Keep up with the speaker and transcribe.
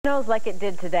Snows like it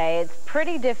did today, it's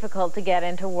pretty difficult to get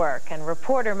into work, and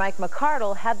reporter Mike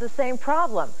McCardle had the same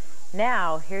problem.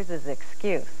 Now, here's his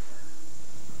excuse.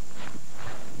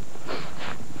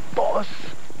 Boss,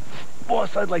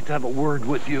 I'd like to have a word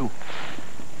with you.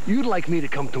 You'd like me to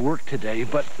come to work today,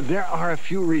 but there are a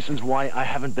few reasons why I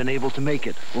haven't been able to make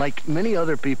it. Like many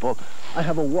other people, I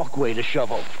have a walkway to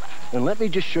shovel. And let me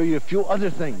just show you a few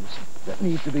other things that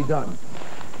need to be done.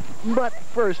 But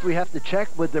first, we have to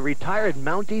check with the retired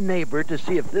Mountie neighbor to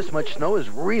see if this much snow is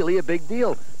really a big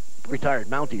deal. Retired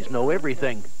Mounties know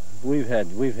everything. We've had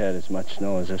as much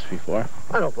snow as this before.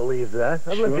 I don't believe that.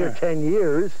 I've lived here 10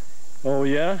 years. Oh,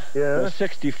 yeah? Yeah.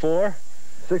 64.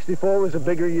 64 was a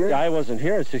bigger year? I wasn't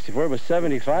here in 64, but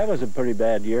 75 was a pretty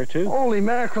bad year, too. Holy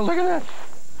mackerel, look at that.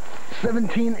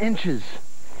 17 inches.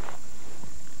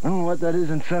 I don't know what that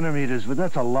is in centimeters, but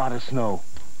that's a lot of snow.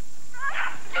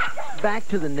 Back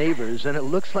to the neighbors, and it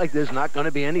looks like there's not going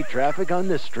to be any traffic on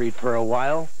this street for a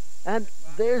while. And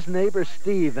there's neighbor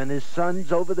Steve and his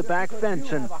sons over the back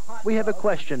fence, and we have a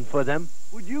question for them.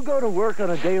 Would you go to work on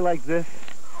a day like this?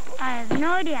 I have no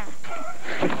idea.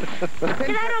 Because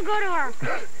I don't go to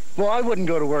work. Well, I wouldn't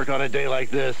go to work on a day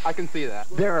like this. I can see that.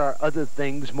 There are other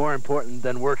things more important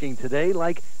than working today,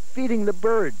 like feeding the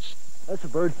birds. That's a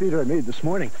bird feeder I made this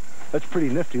morning. That's pretty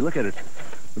nifty. Look at it.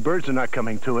 The birds are not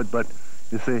coming to it, but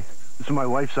you see, this is my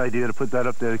wife's idea to put that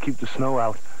up there to keep the snow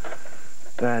out.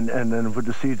 And then put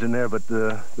the seeds in there, but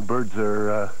the birds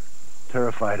are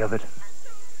terrified of it.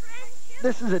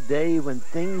 This is a day when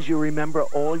things you remember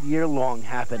all year long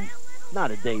happen. Not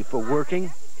a day for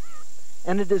working.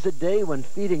 And it is a day when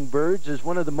feeding birds is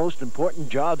one of the most important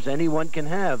jobs anyone can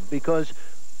have, because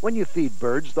when you feed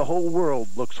birds, the whole world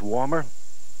looks warmer.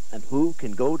 And who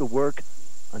can go to work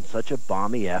on such a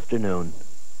balmy afternoon?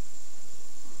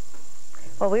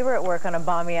 Well, we were at work on a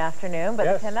balmy afternoon, but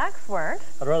yes. The Canucks weren't.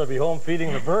 I'd rather be home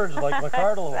feeding the birds like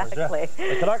McCardle was. Exactly.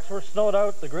 Yeah. The Canucks were snowed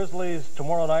out. The Grizzlies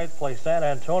tomorrow night play San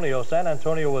Antonio. San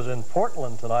Antonio was in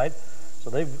Portland tonight,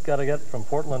 so they've got to get from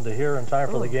Portland to here in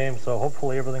time for the game, so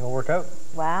hopefully everything will work out.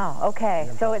 Wow, okay.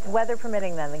 So it's weather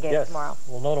permitting then, the game tomorrow?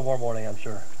 We'll know tomorrow morning, I'm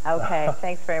sure. Okay,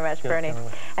 thanks very much, Bernie.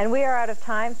 And we are out of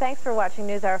time. Thanks for watching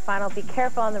NewsHour Final. Be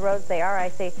careful on the roads. They are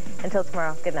icy. Until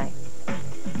tomorrow, good night.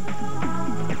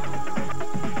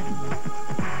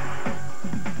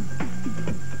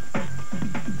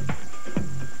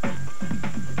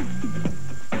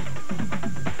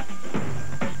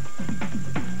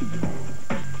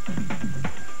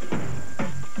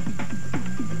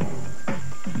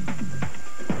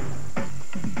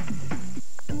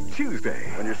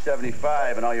 Tuesday. When you're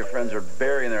 75 and all your friends are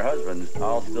burying their husbands,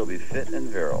 I'll still be fit and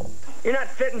virile. You're not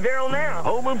fit and virile now.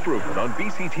 Home Improvement on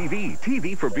BC TV.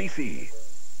 TV for BC.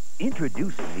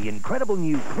 Introducing the incredible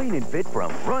new Clean and Fit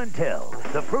from Frontel,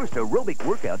 the first aerobic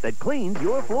workout that cleans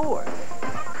your floor.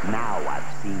 Now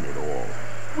I've seen it all.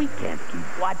 We can't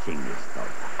keep watching this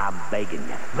stuff. I'm begging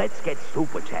you. Let's get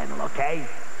Super Channel, okay?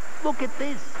 Look at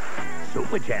this.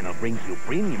 Super Channel brings you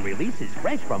premium releases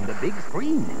fresh from the big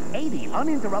screen. 80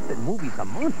 uninterrupted movies a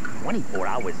month, 24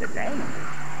 hours a day.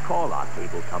 Call our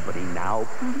cable company now,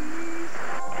 please.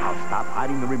 I'll stop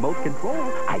hiding the remote control,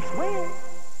 I swear.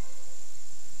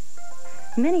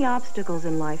 Many obstacles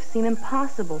in life seem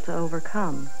impossible to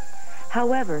overcome.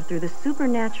 However, through the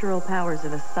supernatural powers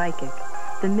of a psychic,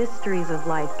 the mysteries of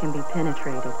life can be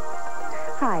penetrated.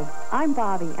 Hi, I'm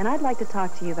Bobby, and I'd like to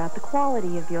talk to you about the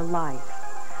quality of your life.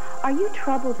 Are you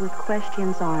troubled with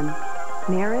questions on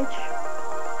marriage,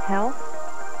 health,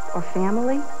 or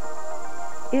family?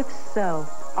 If so,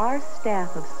 our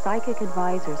staff of psychic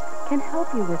advisors can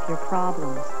help you with your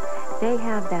problems. They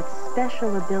have that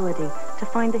special ability to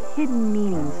find the hidden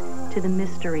meanings to the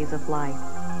mysteries of life.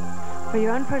 For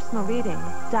your own personal reading,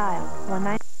 dial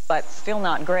 19. But still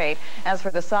not great. As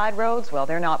for the side roads, well,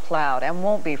 they're not plowed and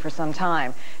won't be for some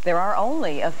time. There are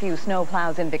only a few snow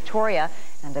plows in Victoria,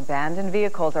 and abandoned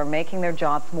vehicles are making their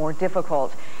jobs more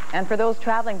difficult. And for those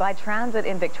traveling by transit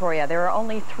in Victoria, there are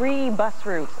only 3 bus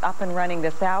routes up and running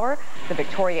this hour. The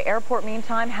Victoria Airport,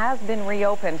 meantime, has been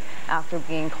reopened after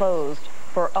being closed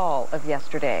for all of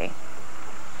yesterday.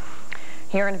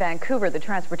 Here in Vancouver, the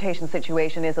transportation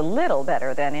situation is a little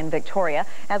better than in Victoria.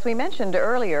 As we mentioned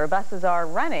earlier, buses are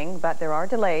running, but there are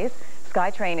delays.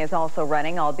 SkyTrain is also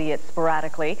running, albeit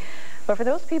sporadically. But for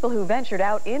those people who ventured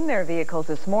out in their vehicles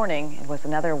this morning, it was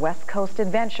another West Coast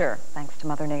adventure, thanks to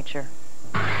Mother Nature.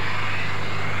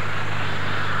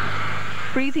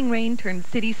 Freezing rain turned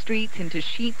city streets into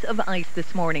sheets of ice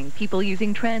this morning. People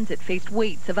using transit faced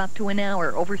waits of up to an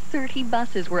hour. Over 30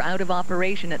 buses were out of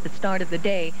operation at the start of the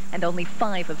day, and only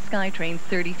 5 of SkyTrain's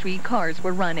 33 cars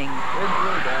were running. It's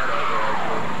really bad out there,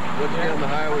 actually. Once you get on the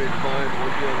highway, it's fine.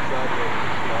 Once you get on the sidewalk,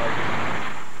 it's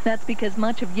fine. That's because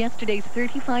much of yesterday's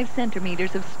 35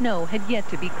 centimeters of snow had yet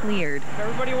to be cleared.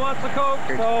 Everybody wants a Coke,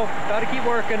 so gotta keep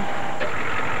working.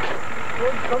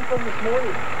 Where'd you come from this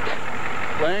morning?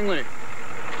 Langley.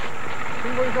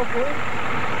 Anybody go play?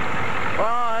 Well,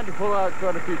 I had to pull out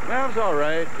quite a few. That was all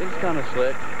right. It was kind of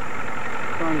slick.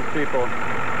 As long as people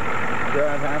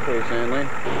drive halfway sanely.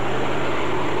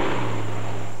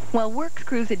 While works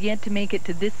crews had yet to make it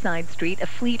to this side street, a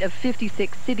fleet of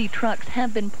 56 city trucks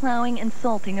have been plowing and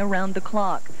salting around the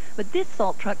clock. But this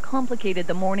salt truck complicated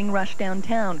the morning rush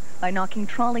downtown by knocking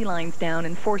trolley lines down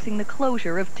and forcing the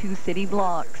closure of 2 city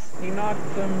blocks. He knocked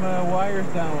some wires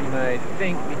down, I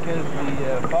think, because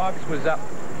the box was up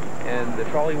and the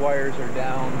trolley wires are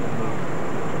down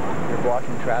and they're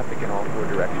blocking traffic in all 4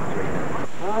 directions right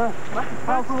now.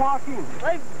 How's the walking?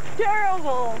 Like,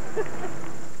 terrible.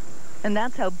 And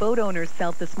that's how boat owners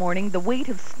felt this morning. The weight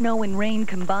of snow and rain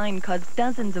combined caused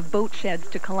dozens of boat sheds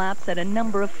to collapse at a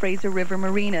number of Fraser River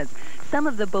marinas. Some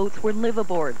of the boats were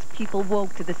liveaboards. People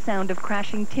woke to the sound of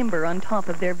crashing timber on top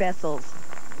of their vessels.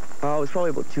 It was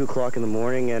probably about 2 o'clock in the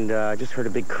morning, and I just heard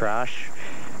a big crash.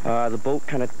 The boat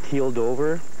kind of keeled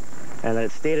over, and then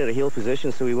it stayed at a heel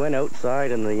position, so we went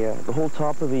outside, and the whole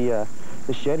top of the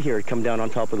shed here had come down on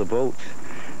top of the boat.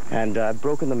 And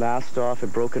broken the mast off,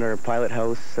 had broken our pilot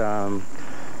house.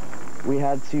 We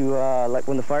had to, like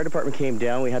when the fire department came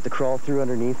down, we had to crawl through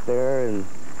underneath there and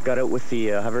got out with the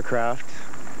hovercraft.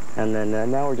 And then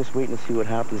now we're just waiting to see what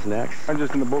happens next. I'm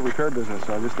just in the boat repair business,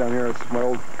 so I'm just down here. It's my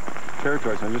old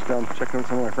territory, so I'm just down checking out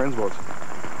some of my friends' boats.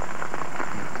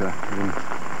 But,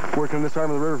 I've been working on this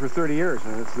arm of the river for 30 years,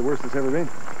 and it's the worst it's ever been.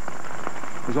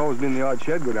 There's always been the odd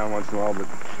shed go down once in a while, but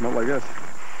not like this.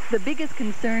 The biggest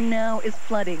concern now is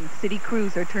flooding. City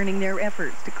crews are turning their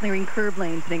efforts to clearing curb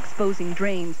lanes and exposing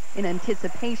drains in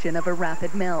anticipation of a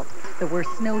rapid melt. The worst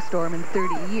snowstorm in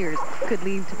 30 years could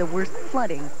lead to the worst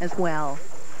flooding as well.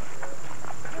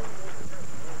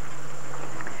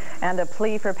 And a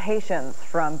plea for patience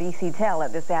from BC Tel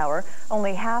at this hour.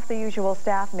 Only half the usual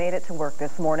staff made it to work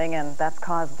this morning, and that's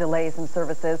caused delays in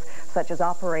services such as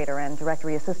operator and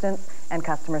directory assistance and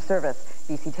customer service.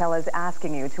 BC Tel is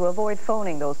asking you to avoid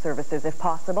phoning those services if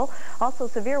possible. Also,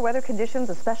 severe weather conditions,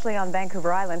 especially on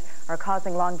Vancouver Island, are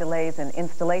causing long delays in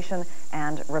installation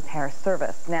and repair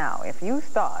service. Now, if you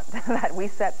thought that we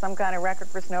set some kind of record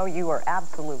for snow, you are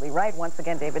absolutely right. Once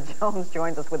again, David Jones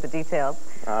joins us with the details.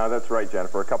 That's right,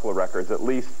 Jennifer. A couple of records at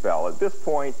least fell. At this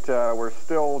point, we're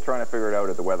still trying to figure it out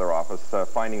at the weather office.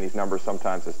 Finding these numbers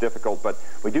sometimes is difficult, but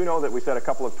we do know that we set a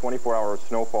couple of 24-hour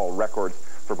snowfall records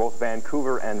for both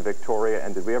Vancouver and Victoria,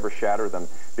 and did we ever shatter them?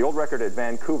 The old record at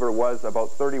Vancouver was about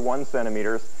 31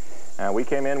 centimeters. We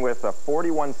came in with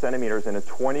 41 centimeters in a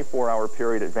 24-hour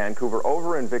period at Vancouver.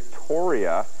 Over in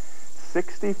Victoria,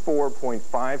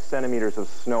 64.5 centimeters of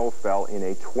snow fell in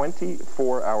a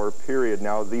 24-hour period.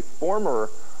 Now, the former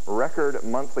record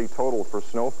monthly total for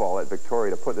snowfall at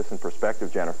Victoria, to put this in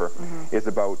perspective, Jennifer, is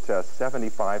about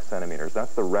 75 centimeters.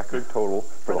 That's the record total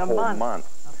for the whole month.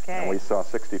 Okay. And we saw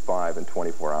 65 in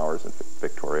 24 hours in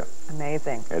Victoria.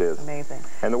 Amazing. It is. Amazing.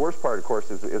 And the worst part, of course,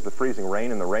 is the freezing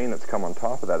rain, and the rain that's come on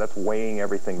top of that. That's weighing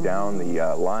everything down.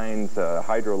 The lines,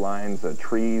 hydro lines,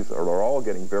 trees are all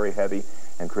getting very heavy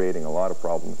and creating a lot of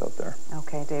problems out there.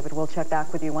 Okay, David, we'll check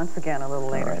back with you once again a little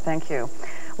later. Right. Thank you.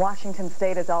 Washington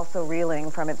State is also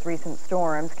reeling from its recent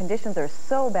storms. Conditions are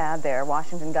so bad there.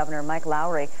 Washington Governor Mike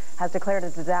Lowry has declared a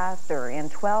disaster in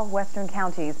 12 western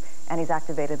counties, and he's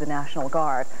activated the National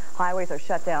Guard. Highways are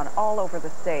shut down all over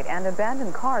the state, and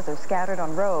abandoned cars are scattered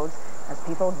on roads as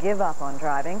people give up on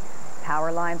driving.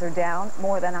 Power lines are down.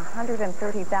 More than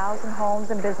 130,000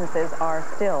 homes and businesses are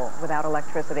still without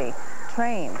electricity.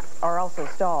 Trains are also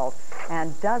stalled,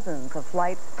 and dozens of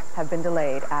flights have been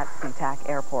delayed at SeaTac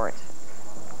Airport.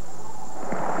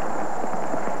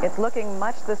 It's looking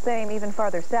much the same even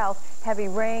farther south. Heavy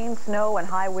rain, snow, and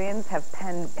high winds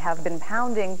have been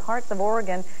pounding parts of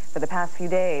Oregon for the past few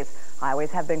days.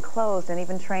 Highways have been closed, and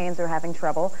even trains are having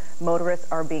trouble. Motorists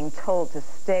are being told to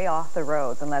stay off the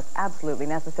roads unless absolutely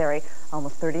necessary.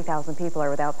 Almost 30,000 people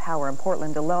are without power in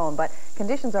Portland alone, but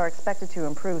conditions are expected to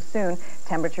improve soon.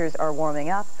 Temperatures are warming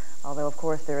up, although, of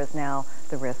course, there is now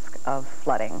the risk of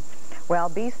flooding. Well,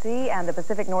 BC and the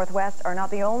Pacific Northwest are not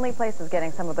the only places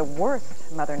getting some of the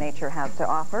worst Mother Nature has to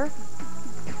offer.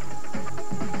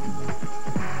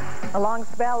 A long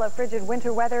spell of frigid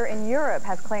winter weather in Europe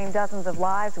has claimed dozens of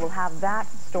lives. We'll have that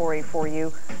story for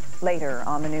you later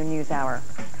on the Noon News Hour.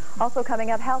 Also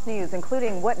coming up, health news,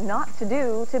 including what not to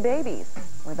do to babies.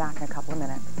 We're back in a couple of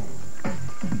minutes.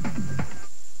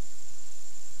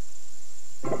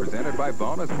 presented by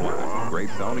Bonus Points. Great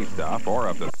Sony stuff or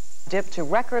up to... Dipped to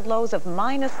record lows of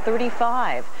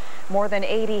 -35. More than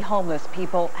 80 homeless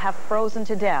people have frozen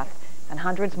to death, and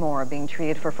hundreds more are being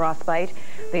treated for frostbite.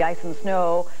 The ice and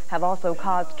snow have also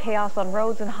caused chaos on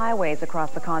roads and highways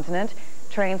across the continent.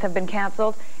 Trains have been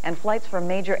canceled, and flights from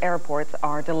major airports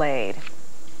are delayed.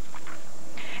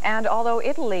 And although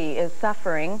Italy is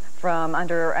suffering from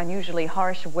under unusually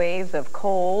harsh waves of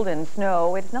cold and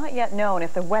snow, it's not yet known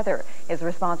if the weather is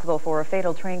responsible for a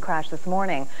fatal train crash this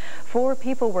morning. 4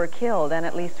 people were killed and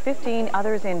at least 15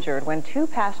 others injured when 2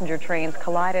 passenger trains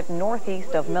collided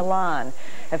northeast of Milan.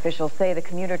 Officials say the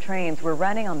commuter trains were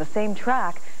running on the same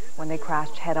track when they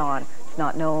crashed head-on. It's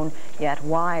not known yet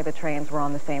why the trains were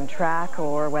on the same track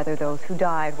or whether those who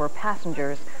died were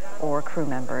passengers or crew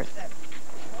members.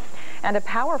 And a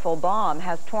powerful bomb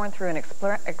has torn through an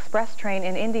express train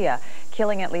in India,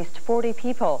 killing at least 40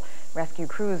 people. Rescue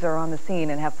crews are on the scene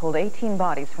and have pulled 18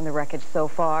 bodies from the wreckage so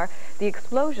far. The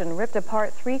explosion ripped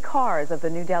apart 3 cars of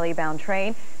the New Delhi-bound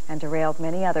train and derailed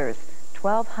many others.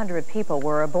 1,200 people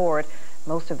were aboard,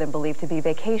 most of them believed to be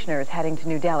vacationers heading to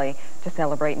New Delhi to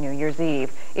celebrate New Year's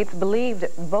Eve. It's believed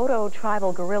Bodo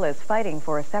tribal guerrillas fighting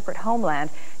for a separate homeland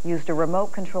used a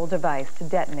remote-controlled device to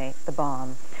detonate the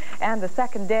bomb. And the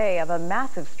second day of a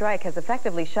massive strike has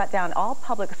effectively shut down all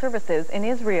public services in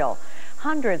Israel.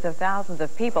 Hundreds of thousands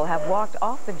of people have walked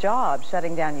off the job,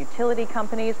 shutting down utility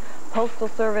companies, postal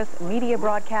service, media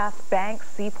broadcasts, banks,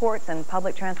 seaports, and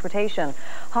public transportation.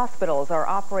 Hospitals are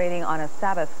operating on a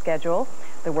Sabbath schedule.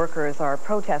 The workers are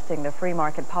protesting the free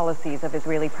market policies of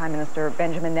Israeli Prime Minister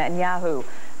Benjamin Netanyahu,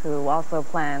 who also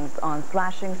plans on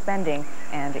slashing spending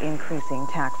and increasing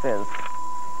taxes.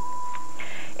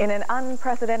 In an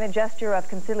unprecedented gesture of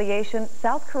conciliation,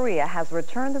 South Korea has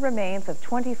returned the remains of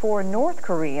 24 North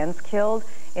Koreans killed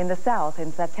in the South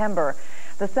in September.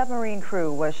 The submarine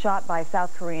crew was shot by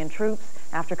South Korean troops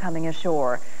after coming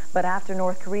ashore. But after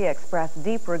North Korea expressed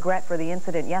deep regret for the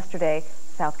incident yesterday,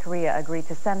 South Korea agreed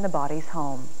to send the bodies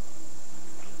home.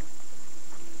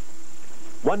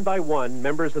 One by one,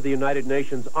 members of the United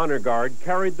Nations Honor Guard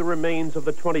carried the remains of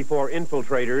the 24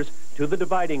 infiltrators to the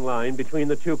dividing line between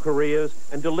the 2 Koreas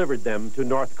and delivered them to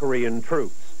North Korean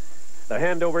troops. The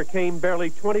handover came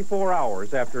barely 24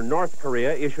 hours after North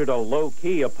Korea issued a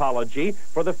low-key apology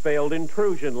for the failed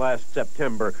intrusion last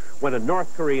September when a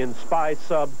North Korean spy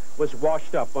sub was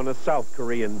washed up on a South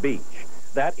Korean beach.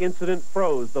 That incident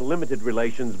froze the limited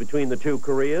relations between the 2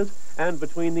 Koreas and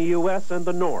between the U.S. and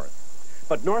the North.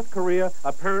 But North Korea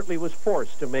apparently was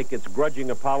forced to make its grudging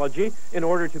apology in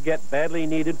order to get badly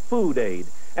needed food aid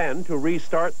and to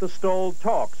restart the stalled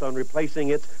talks on replacing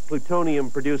its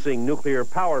plutonium-producing nuclear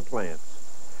power plants.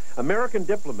 American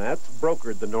diplomats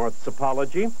brokered the North's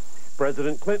apology.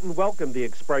 President Clinton welcomed the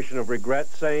expression of regret,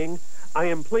 saying, "I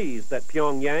am pleased that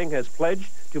Pyongyang has pledged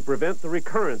to prevent the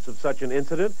recurrence of such an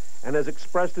incident and has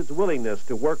expressed its willingness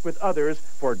to work with others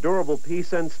for durable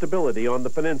peace and stability on the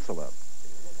peninsula."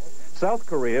 South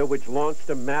Korea, which launched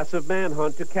a massive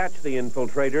manhunt to catch the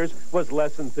infiltrators, was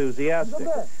less enthusiastic.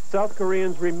 South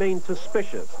Koreans remain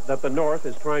suspicious that the North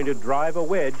is trying to drive a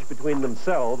wedge between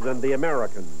themselves and the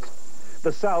Americans.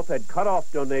 The South had cut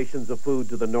off donations of food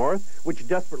to the North, which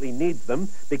desperately needs them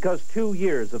because 2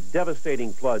 years of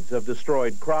devastating floods have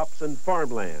destroyed crops and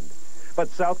farmland. But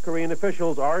South Korean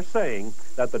officials are saying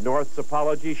that the North's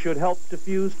apology should help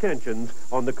diffuse tensions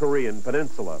on the Korean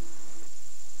peninsula.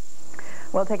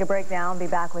 We'll take a break now and be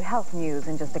back with health news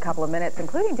in just a couple of minutes,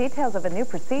 including details of a new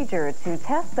procedure to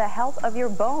test the health of your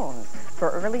bones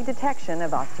for early detection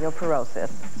of osteoporosis.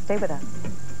 Stay with us.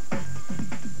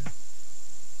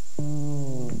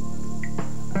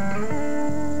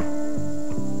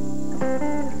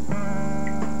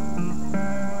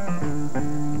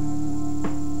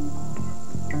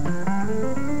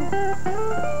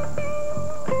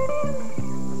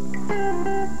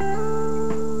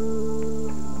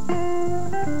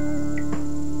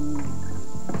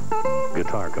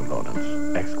 Guitar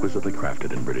components, exquisitely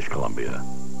crafted in British Columbia.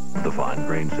 The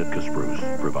fine-grained Sitka spruce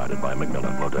provided by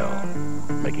Macmillan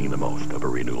Flodell, making the most of a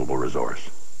renewable resource.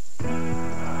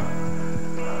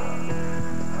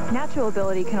 Natural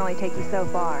ability can only take you so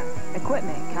far.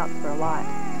 Equipment counts for a lot.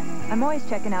 I'm always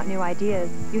checking out new ideas.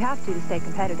 You have to stay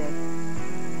competitive.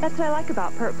 That's what I like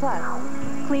about Pert Plus.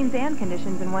 Cleans and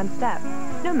conditions in one step.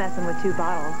 No messing with 2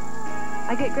 bottles.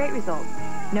 I get great results.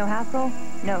 No hassle,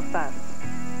 no fuss.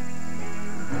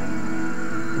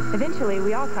 Eventually,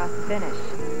 we all cross the finish.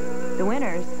 The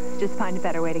winners just find a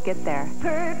better way to get there.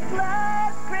 Pert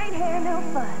Plus, great hair, no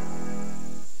fuss.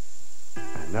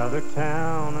 Another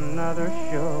town, another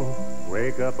show.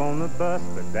 Wake up on the bus,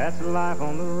 but that's life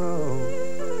on the road.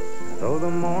 Though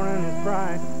the morning is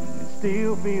bright,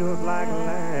 still feels like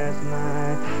last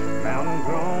night. Mountain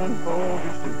grown cold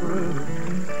just to prove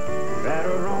that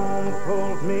a roam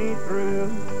pulls me through.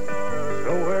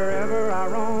 So wherever I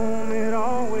roam, it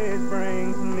always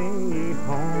brings me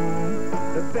home.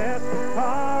 The best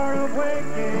part of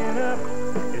waking up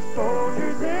is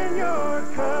Folgers in your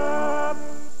cup.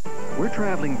 We're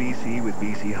traveling BC with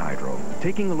BC Hydro,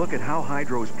 taking a look at how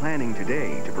Hydro's planning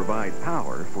today to provide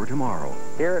power for tomorrow.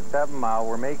 Here at 7 Mile,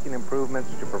 we're making improvements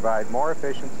to provide more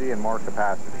efficiency and more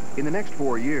capacity. In the next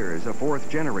 4 years, a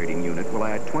fourth generating unit will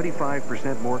add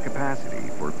 25% more capacity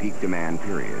for peak demand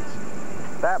periods.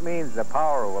 That means the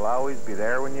power will always be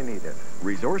there when you need it.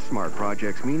 Resource Smart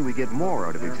projects mean we get more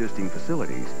out of existing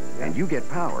facilities, and you get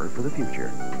power for the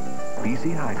future.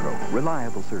 BC Hydro,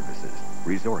 reliable services,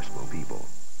 resourceful people.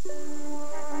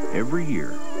 Every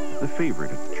year, the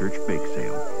favorite at the church bake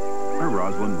sale are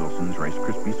Rosalind Wilson's Rice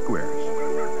Krispie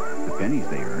Squares. The pennies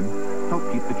they earn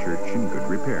help keep the church in good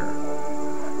repair.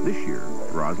 This year,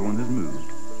 Rosalind has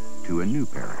moved to a new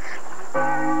parish.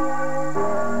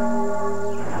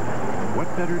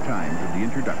 What better time for the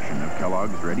introduction of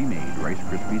Kellogg's ready-made Rice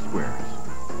Krispie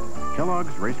Squares?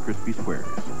 Kellogg's Rice Krispie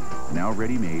Squares, now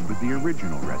ready-made with the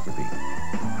original recipe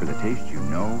for the taste you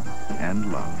know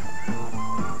and love.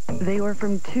 They were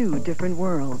from two different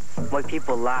worlds. Why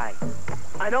people lie.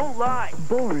 I don't lie.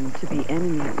 Born to be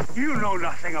enemies. You know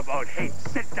nothing about hate.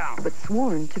 Sit down. But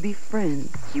sworn to be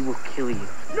friends. He will kill you.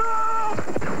 No!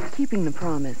 Keeping the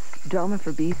Promise. Drama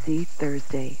for BC,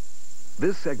 Thursday.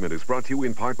 This segment is brought to you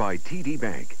in part by TD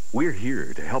Bank. We're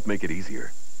here to help make it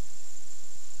easier.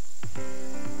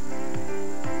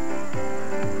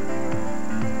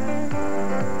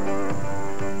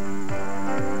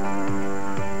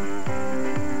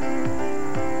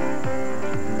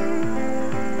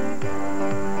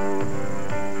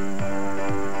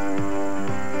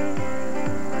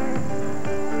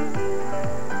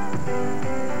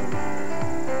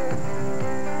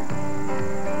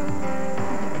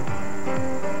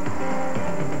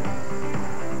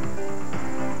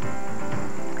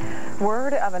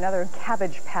 Word of another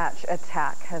Cabbage Patch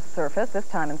attack has surfaced, this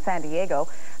time in San Diego.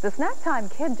 The Snack Time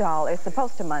Kid doll is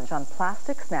supposed to munch on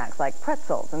plastic snacks like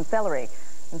pretzels and celery.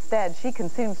 Instead, she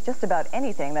consumes just about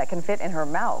anything that can fit in her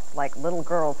mouth, like little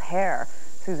girls' hair.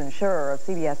 Susan Schurer of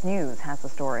CBS News has the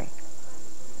story.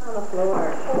 On the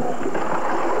floor.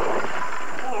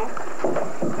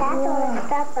 That's all the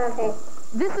stuff of it.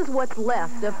 This is what's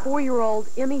left of 4-year-old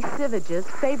Emmy Sivage's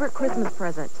favorite Christmas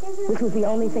present. This was the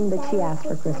only thing that she asked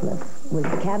for Christmas, was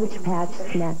the Cabbage Patch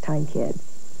Snack Time Kid.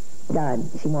 Done.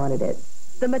 She wanted it.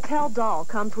 The Mattel doll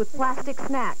comes with plastic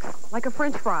snacks, like a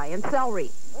French fry and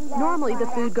celery. Normally, the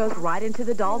food goes right into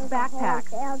the doll's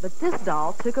backpack, but this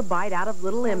doll took a bite out of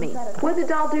little Emmy. What did the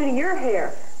doll do to your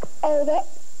hair? Ate it.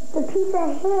 The piece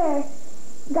of hair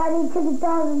got into the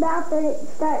doll's mouth and it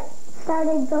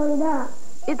started going up.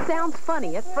 It sounds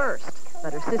funny at first,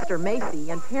 but her sister Macy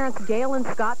and parents Gail and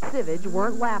Scott Sivage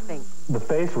weren't laughing. The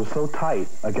face was so tight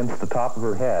against the top of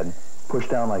her head, pushed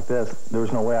down like this, there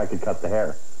was no way I could cut the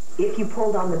hair. If you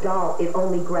pulled on the doll, it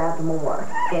only grabbed more,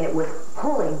 and it was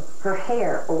pulling her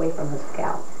hair away from her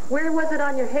scalp. Where was it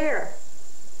on your hair?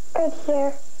 Right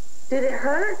here. Did it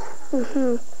hurt?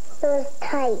 Mm-hmm. It was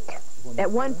tight.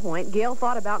 At one point, Gail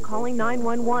thought about calling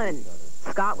 911.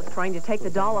 Scott was trying to take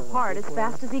the doll apart as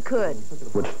fast as he could.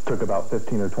 Which took about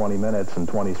 15 or 20 minutes and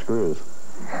 20 screws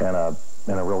and a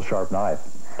real sharp knife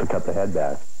to cut the head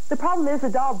back. The problem is the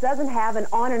doll doesn't have an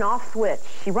on and off switch.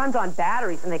 She runs on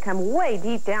batteries and they come way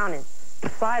deep down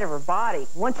inside of her body.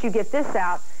 Once you get this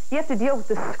out, you have to deal with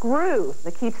the screw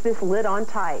that keeps this lid on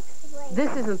tight.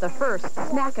 This isn't the first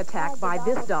snack attack by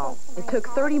this doll. It took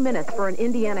 30 minutes for an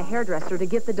Indiana hairdresser to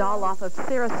get the doll off of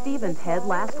Sarah Stevens' head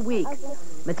last week.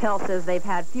 Mattel says they've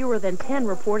had fewer than 10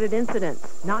 reported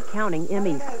incidents, not counting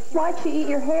Emmy's. Why'd she eat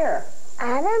your hair?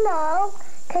 I don't know,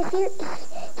 because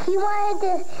she wanted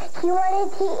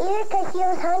to eat it because she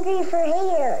was hungry for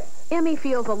hair. Emmy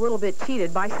feels a little bit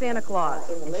cheated by Santa Claus,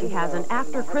 and she has an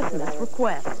after-Christmas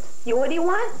request. What do you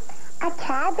want? A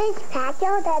Cabbage Patch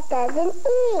that doesn't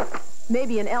eat.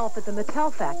 Maybe an elf at the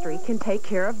Mattel factory can take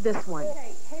care of this one.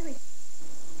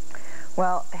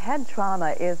 Well, head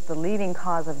trauma is the leading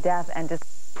cause of death and just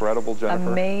incredible,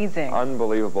 Jennifer. Amazing.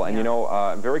 Unbelievable. And, you know,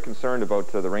 I'm very concerned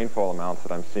about the rainfall amounts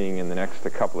that I'm seeing in the next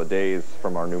couple of days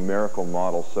from our numerical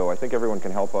model. So I think everyone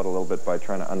can help out a little bit by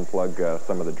trying to unplug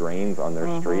some of the drains on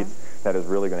their streets. That is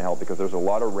really going to help because there's a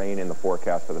lot of rain in the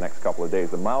forecast for the next couple of days.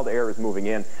 The mild air is moving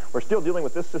in. We're still dealing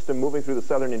with this system moving through the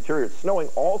southern interior. It's snowing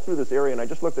all through this area, and I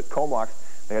just looked at Comox.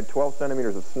 They had 12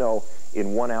 centimeters of snow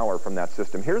in 1 hour from that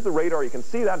system. Here's the radar. You can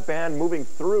see that band moving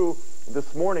through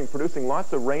this morning, producing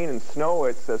lots of rain and snow.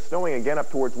 It's snowing again up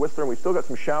towards Whistler, and we've still got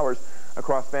some showers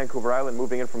across Vancouver Island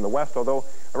moving in from the west, although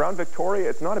around Victoria,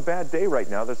 it's not a bad day right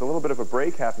now. There's a little bit of a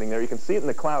break happening there. You can see it in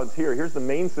the clouds here. Here's the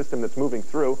main system that's moving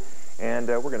through, and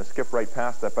we're going to skip right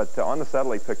past that. But on the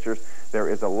satellite pictures, there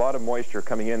is a lot of moisture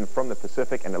coming in from the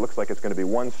Pacific, and it looks like it's going to be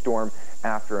one storm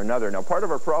after another. Now, part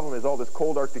of our problem is all this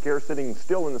cold Arctic air sitting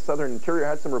still in the southern interior. I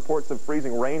had some reports of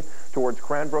freezing rain towards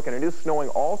Cranbrook, and it is snowing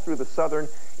all through the southern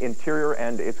interior,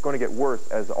 and it's going to get worse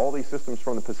as all these systems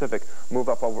from the Pacific move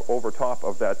up over top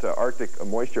of that Arctic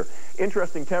moisture.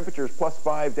 Interesting temperatures,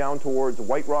 +5 down towards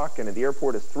White Rock, and at the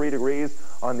airport is 3 degrees.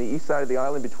 On the east side of the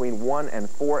island, between 1 and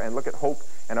 4, and look at Hope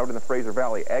and out in the Fraser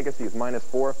Valley. Agassiz is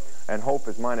 -4, and Hope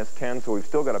is -10, so we've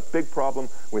still got a big problem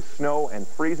with snow and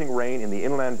freezing rain in the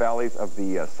inland valleys of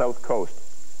the south coast.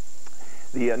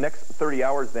 The next 30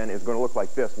 hours then is going to look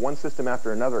like this. One system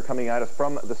after another coming at us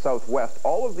from the southwest.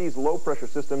 All of these low-pressure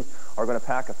systems are going to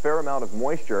pack a fair amount of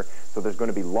moisture, so there's going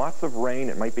to be lots of rain.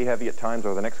 It might be heavy at times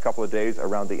over the next couple of days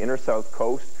around the inner south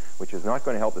coast, which is not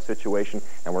going to help the situation,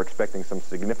 and we're expecting some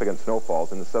significant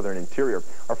snowfalls in the southern interior.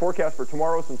 Our forecast for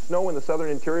tomorrow, some snow in the southern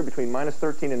interior between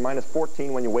 -13 and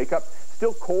 -14 when you wake up.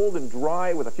 Still cold and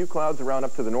dry with a few clouds around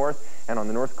up to the north, and on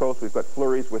the north coast we've got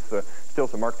flurries with still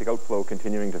some Arctic outflow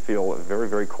continuing to feel very,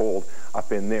 very cold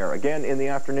up in there. Again, in the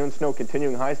afternoon, snow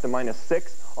continuing, highs to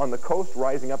 -6 on the coast,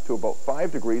 rising up to about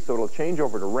 5 degrees, so it'll change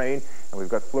over to rain, and we've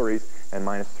got flurries and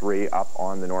 -3 up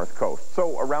on the north coast.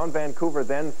 So around Vancouver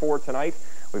then for tonight,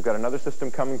 we've got another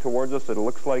system coming towards us. It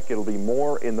looks like it'll be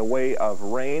more in the way of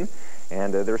rain,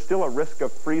 and there's still a risk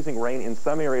of freezing rain in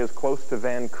some areas close to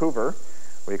Vancouver.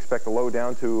 We expect the low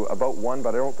down to about 1,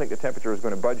 but I don't think the temperature is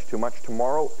going to budge too much.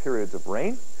 Tomorrow, periods of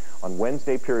rain. On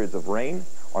Wednesday, periods of rain.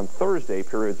 On Thursday,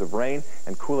 periods of rain.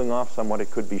 And cooling off somewhat,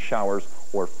 it could be showers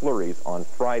or flurries on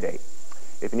Friday.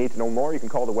 If you need to know more, you can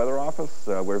call the weather office.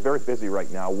 We're very busy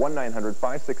right now.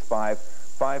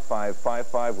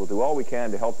 1-900-565-5555. We'll do all we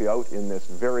can to help you out in this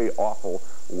very awful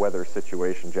weather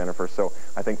situation, Jennifer. So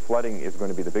I think flooding is going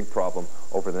to be the big problem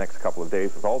over the next couple of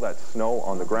days with all that snow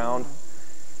on the ground.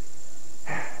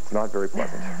 It's not very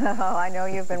pleasant. Oh, I know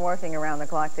you've been working around the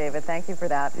clock, David. Thank you for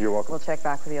that. You're welcome. We'll check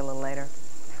back with you a little later.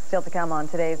 Still to come on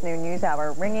today's Noon News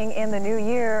Hour, ringing in the new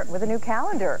year with a new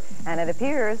calendar. And it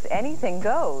appears anything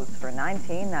goes for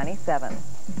 1997.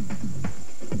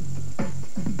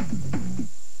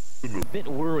 A bit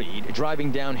worried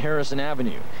driving down Harrison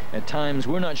Avenue. At times,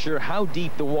 we're not sure how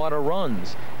deep the water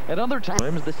runs. At other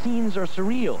times, the scenes are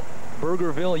surreal.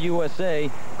 Burgerville, USA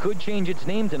could change its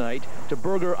name tonight to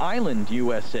Burger Island,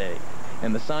 USA.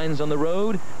 And the signs on the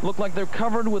road look like they're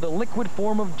covered with a liquid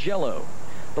form of Jell-O.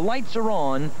 The lights are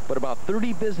on, but about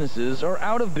 30 businesses are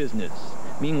out of business.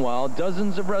 Meanwhile,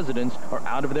 dozens of residents are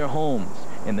out of their homes.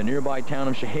 In the nearby town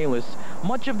of Chehalis,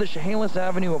 much of the Chehalis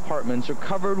Avenue apartments are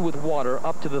covered with water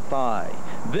up to the thigh.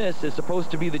 This is supposed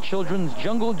to be the children's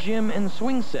jungle gym and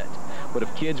swing set. But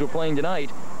if kids were playing tonight,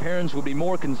 parents would be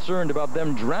more concerned about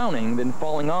them drowning than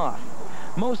falling off.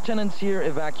 Most tenants here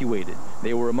evacuated.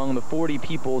 They were among the 40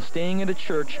 people staying at a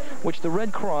church, which the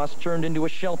Red Cross turned into a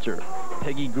shelter.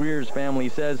 Peggy Greer's family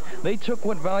says they took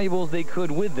what valuables they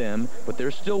could with them, but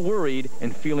they're still worried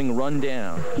and feeling run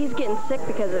down. He's getting sick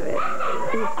because of it.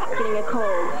 He's getting a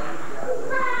cold.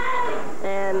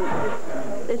 And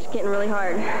it's getting really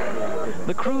hard.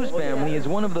 The Cruz family is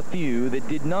one of the few that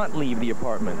did not leave the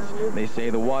apartments. They say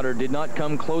the water did not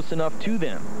come close enough to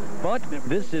them. But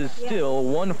this is still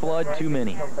one flood too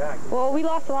many. Well, we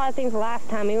lost a lot of things last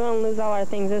time. We won't lose all our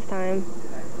things this time.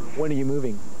 When are you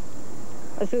moving?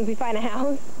 As soon as we find a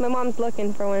house. My mom's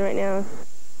looking for one right now.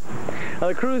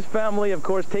 The Cruz family, of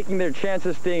course, taking their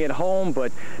chances staying at home,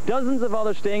 but dozens of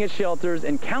others staying at shelters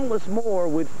and countless more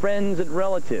with friends and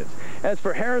relatives. As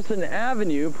for Harrison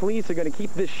Avenue, police are going to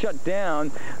keep this shut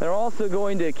down. They're also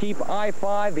going to keep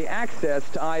I-5, the access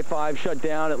to I-5, shut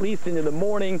down at least into the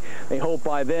morning. They hope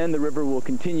by then the river will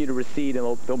continue to recede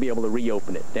and they'll be able to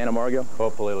reopen it. Dan Amargo?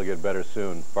 Hopefully it'll get better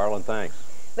soon. Farland, thanks.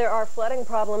 There are flooding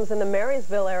problems in the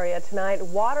Marysville area tonight.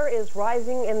 Water is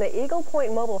rising in the Eagle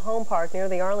Point Mobile Home Park near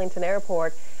the Arlington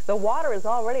Airport. The water is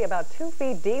already about 2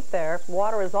 feet deep there.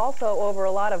 Water is also over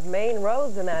a lot of main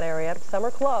roads in that area. Some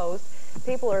are closed.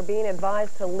 People are being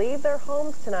advised to leave their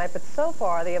homes tonight, but so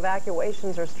far the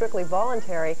evacuations are strictly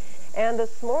voluntary. And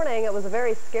this morning it was a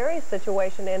very scary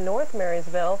situation in North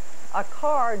Marysville. A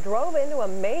car drove into a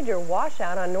major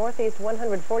washout on Northeast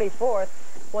 144th.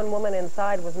 One woman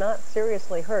inside was not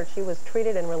seriously hurt. She was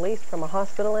treated and released from a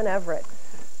hospital in Everett.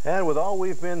 And with all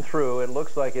we've been through, it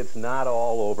looks like it's not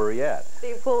all over yet.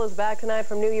 Steve Poole is back tonight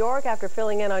from New York after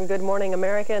filling in on Good Morning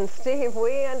America. And Steve,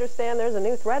 we understand there's a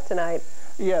new threat tonight.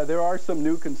 Yeah, there are some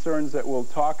new concerns that we'll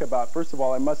talk about. First of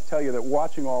all, I must tell you that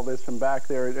watching all this from back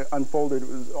there, it unfolded, it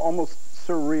was almost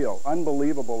surreal,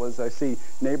 unbelievable, as I see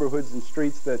neighborhoods and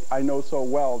streets that I know so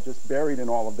well just buried in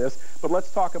all of this. But let's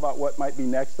talk about what might be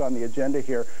next on the agenda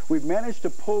here. We've managed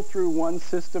to pull through one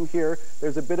system here.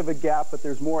 There's a bit of a gap, but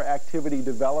there's more activity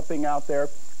developing out there.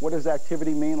 What does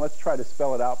activity mean? Let's try to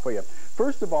spell it out for you.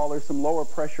 First of all, there's some lower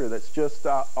pressure that's just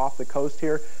off the coast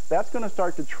here. That's going to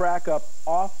start to track up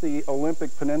off the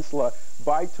Olympic Peninsula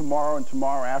by tomorrow and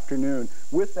tomorrow afternoon.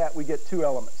 With that, we get two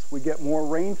elements. We get more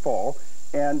rainfall,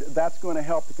 and that's going to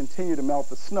help to continue to melt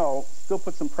the snow, still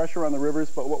put some pressure on the rivers,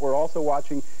 but what we're also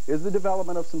watching is the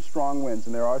development of some strong winds,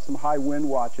 and there are some high wind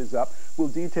watches up. We'll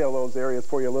detail those areas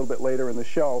for you a little bit later in the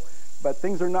show, but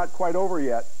things are not quite over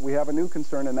yet. We have a new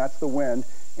concern, and that's the wind,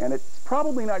 and it's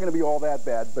probably not going to be all that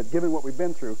bad, but given what we've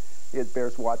been through, it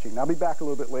bears watching. I'll be back a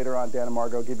little bit later on, Dan and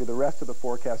Margot, give you the rest of the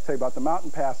forecast, tell you about the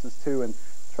mountain passes, too, and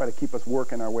try to keep us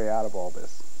working our way out of all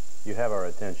this. You have our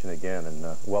attention again, and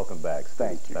welcome back, Steve.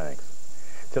 Thank you. Thanks.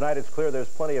 Tonight, it's clear there's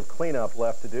plenty of cleanup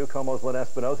left to do. KOMO's Lynn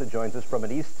Espinosa joins us from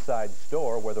an east side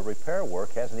store where the repair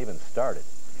work hasn't even started.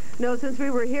 No, since we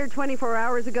were here 24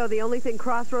 hours ago, the only thing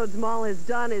Crossroads Mall has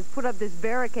done is put up this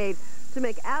barricade to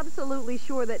make absolutely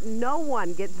sure that no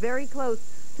one gets very close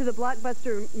to the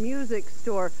Blockbuster music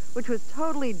store, which was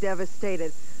totally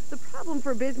devastated. The problem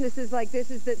for businesses like this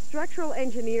is that structural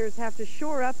engineers have to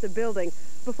shore up the building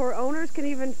before owners can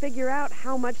even figure out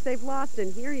how much they've lost,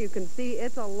 and here you can see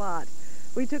it's a lot.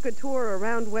 We took a tour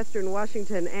around Western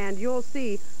Washington, and you'll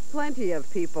see plenty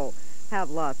of people have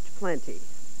lost plenty.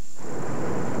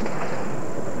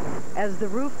 As the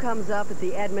roof comes up at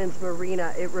the Edmonds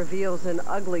Marina, it reveals an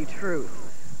ugly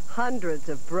truth. Hundreds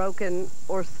of broken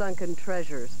or sunken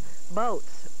treasures,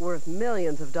 boats worth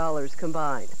millions of dollars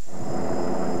combined.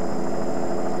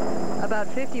 About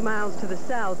 50 miles to the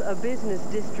south, a business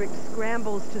district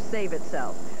scrambles to save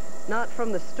itself, not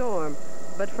from the storm,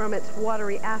 but from its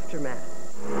watery aftermath.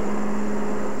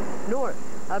 North,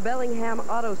 a Bellingham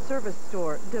auto service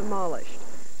store demolished.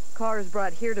 Cars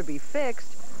brought here to be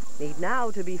fixed need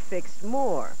now to be fixed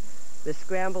more. The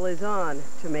scramble is on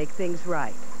to make things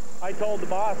right. I told the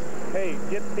boss, hey,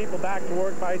 get people back to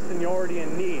work by seniority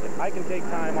and need. I can take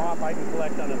time off, I can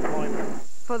collect unemployment.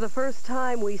 For the first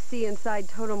time, we see inside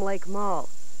Totem Lake Mall.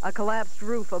 A collapsed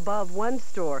roof above one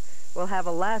store will have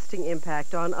a lasting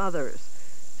impact on others.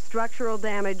 Structural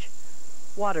damage,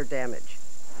 water damage.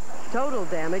 Total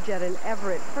damage at an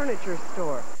Everett furniture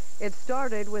store. It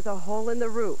started with a hole in the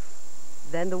roof.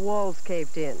 Then the walls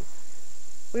caved in.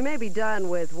 We may be done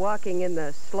with walking in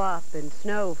the slop and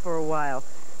snow for a while,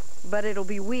 but it'll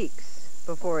be weeks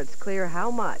before it's clear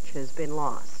how much has been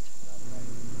lost.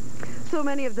 So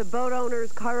many of the boat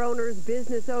owners, car owners,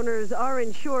 business owners are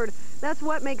insured. That's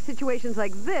what makes situations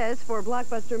like this for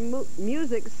Blockbuster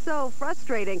Music so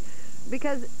frustrating,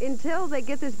 because until they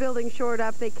get this building shored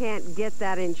up, they can't get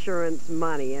that insurance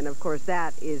money. And of course,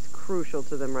 that is crucial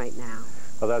to them right now.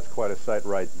 Well, that's quite a sight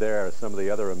right there. Some of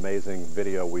the other amazing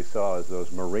video we saw is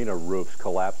those marina roofs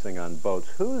collapsing on boats.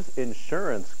 Whose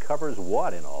insurance covers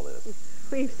what in all this?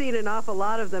 We've seen an awful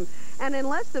lot of them. And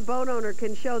unless the boat owner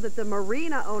can show that the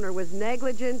marina owner was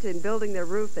negligent in building their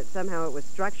roof, that somehow it was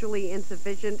structurally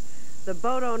insufficient, the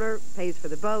boat owner pays for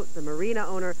the boat, the marina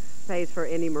owner pays for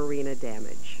any marina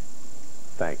damage.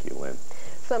 Thank you, Lynn.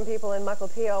 Some people in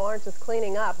Mukilteo aren't just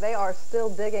cleaning up, they are still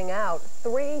digging out.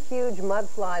 3 huge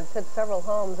mudslides hit several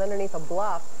homes underneath a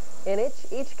bluff. In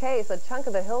each case, a chunk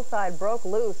of the hillside broke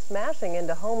loose, smashing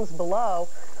into homes below.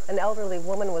 An elderly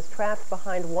woman was trapped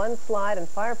behind one slide, and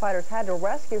firefighters had to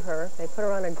rescue her. They put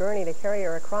her on a gurney to carry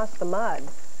her across the mud.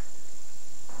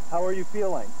 How are you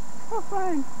feeling? Oh,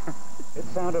 fine. It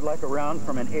sounded like a round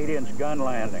from an 8-inch gun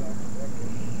landing.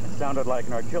 It sounded like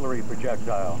an artillery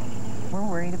projectile. We're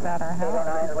worried about our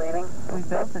house. We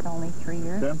built it only 3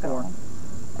 years ago.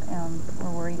 And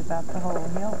we're worried about the whole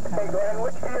hill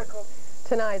coming.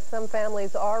 Tonight, some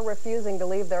families are refusing to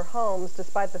leave their homes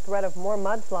despite the threat of more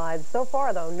mudslides. So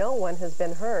far, though, no one has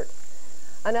been hurt.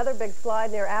 Another big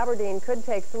slide near Aberdeen could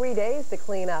take 3 days to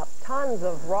clean up. Tons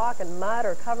of rock and mud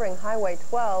are covering Highway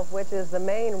 12, which is the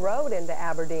main road into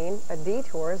Aberdeen. A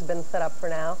detour has been set up for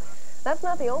now. That's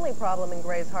not the only problem in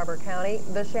Grays Harbor County.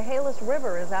 The Chehalis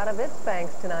River is out of its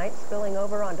banks tonight, spilling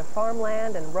over onto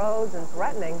farmland and roads and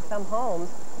threatening some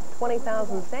homes.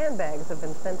 20,000 sandbags have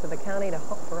been sent to the county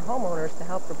for homeowners to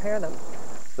help repair them.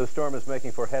 The storm is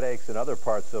making for headaches in other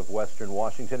parts of western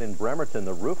Washington. In Bremerton,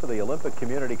 the roof of the Olympic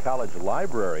Community College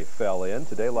library fell in.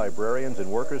 Today, librarians and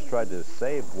workers tried to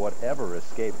save whatever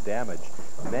escaped damage.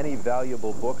 Many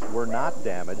valuable books were not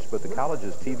damaged, but the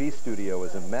college's TV studio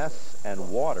is a mess and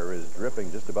water is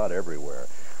dripping just about everywhere.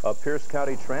 A Pierce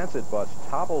County transit bus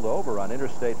toppled over on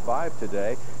Interstate 5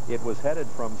 today. It was headed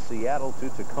from Seattle to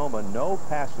Tacoma. No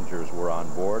passengers were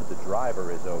on board. The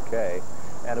driver is okay.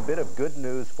 And a bit of good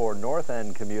news for North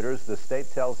End commuters. The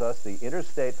state tells us the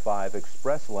Interstate 5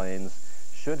 express lanes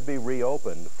should be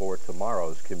reopened for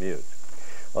tomorrow's commute.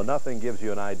 Well, nothing gives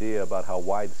you an idea about how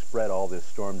widespread all this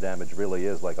storm damage really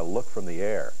is like a look from the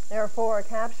air. Air 4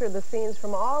 captured the scenes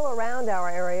from all around our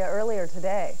area earlier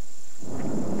today.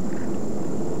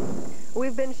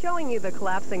 We've been showing you the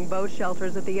collapsing boat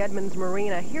shelters at the Edmonds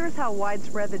Marina. Here's how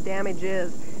widespread the damage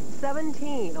is.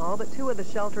 17, all but 2 of the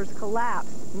shelters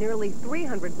collapsed. Nearly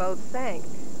 300 boats sank.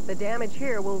 The damage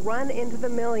here will run into the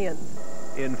millions.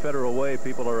 In Federal Way,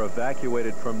 people are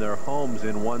evacuated from their homes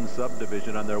in one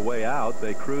subdivision. On their way out,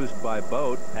 they cruised by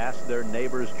boat past their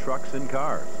neighbors' trucks and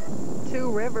cars. 2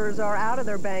 rivers are out of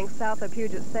their banks south of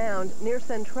Puget Sound. Near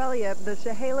Centralia, the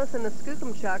Chehalis and the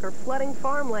Skookumchuck are flooding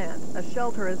farmland. A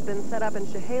shelter has been set up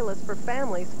in Chehalis for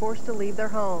families forced to leave their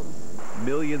homes.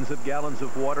 Millions of gallons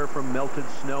of water from melted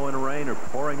snow and rain are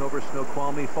pouring over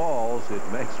Snoqualmie Falls. It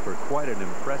makes for quite an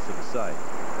impressive sight.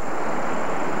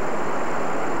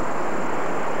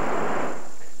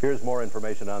 Here's more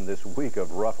information on this week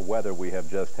of rough weather we have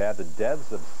just had. The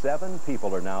deaths of 7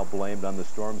 people are now blamed on the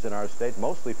storms in our state,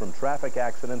 mostly from traffic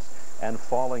accidents and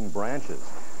falling branches.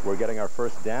 We're getting our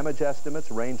first damage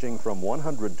estimates ranging from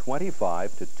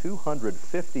 $125 to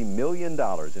 $250 million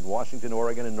in Washington,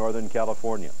 Oregon, and Northern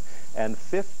California. And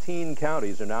 15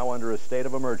 counties are now under a state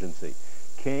of emergency.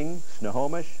 King,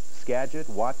 Snohomish, Skagit,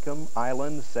 Whatcom,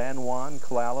 Island, San Juan,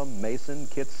 Clallam, Mason,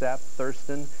 Kitsap,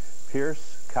 Thurston,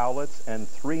 Pierce, Cowlitz, and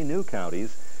 3 new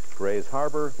counties, Grays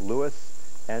Harbor, Lewis,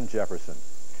 and Jefferson.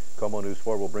 KOMO News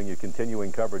 4 will bring you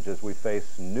continuing coverage as we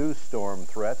face new storm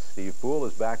threats. Steve Poole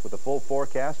is back with a full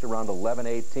forecast around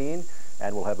 11:18,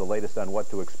 and we'll have the latest on what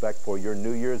to expect for your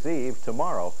New Year's Eve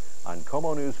tomorrow on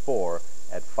KOMO News 4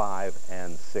 at 5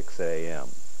 and 6 a.m.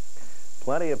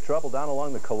 Plenty of trouble down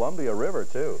along the Columbia River,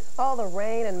 too. All the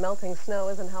rain and melting snow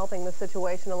isn't helping the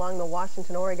situation along the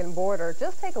Washington-Oregon border.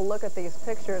 Just take a look at these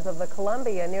pictures of the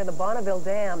Columbia near the Bonneville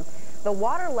Dam. The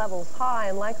water level's high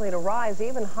and likely to rise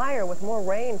even higher with more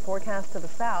rain forecast to the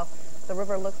south. The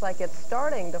river looks like it's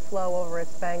starting to flow over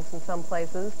its banks in some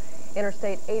places.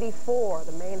 Interstate 84,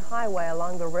 the main highway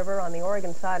along the river on the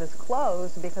Oregon side, is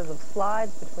closed because of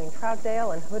slides between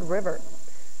Troutdale and Hood River.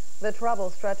 The trouble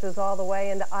stretches all the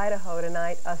way into Idaho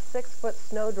tonight. A 6-foot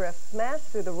snowdrift smashed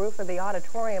through the roof of the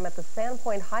auditorium at the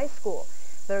Sandpoint High School.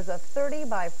 There's a 30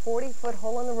 by 40-foot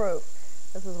hole in the roof.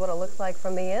 This is what it looks like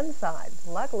from the inside.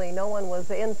 Luckily, no one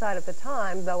was inside at the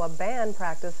time, though a band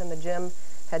practice in the gym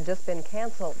had just been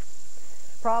canceled.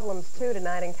 Problems, too,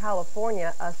 tonight in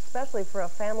California, especially for a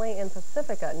family in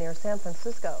Pacifica near San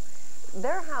Francisco.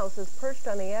 Their house is perched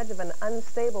on the edge of an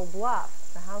unstable bluff.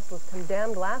 The house was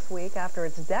condemned last week after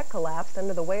its deck collapsed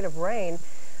under the weight of rain.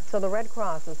 So the Red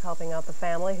Cross is helping out the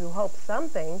family, who hope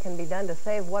something can be done to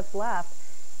save what's left.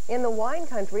 In the wine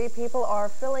country, people are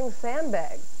filling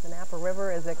sandbags. The Napa River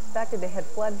is expected to hit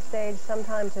flood stage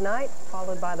sometime tonight,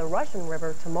 followed by the Russian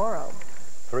River tomorrow.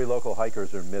 3 local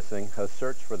hikers are missing. A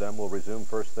search for them will resume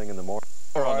first thing in the morning.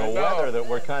 On the weather that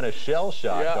we're kind of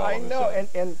shell-shocked. Yeah, I know.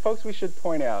 And folks, we should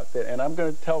point out that, and I'm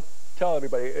going to tell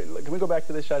everybody, can we go back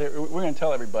to this shot here? We're going to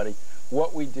tell everybody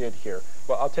what we did here.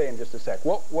 Well, I'll tell you in just a sec.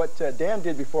 What Dan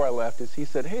did before I left is he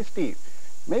said, hey, Steve,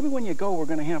 maybe when you go, we're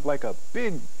going to have like a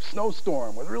big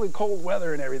snowstorm with really cold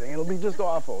weather and everything. It'll be just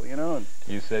awful, you know. And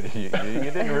you said you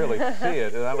didn't really see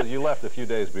it. And you left a few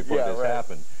days before this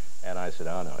happened. And I said,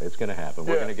 oh, no, it's going to happen.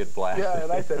 We're going to get blasted. Yeah,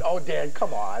 and I said, oh, Dan,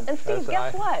 come on. And Steve,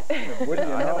 guess what?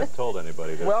 I haven't told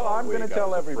anybody this. Well, I'm going to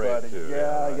tell everybody.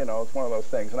 Yeah, you know, it's one of those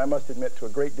things. And I must admit to a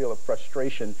great deal of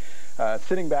frustration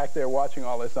sitting back there watching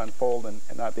all this unfold and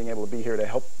not being able to be here to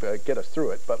help get us through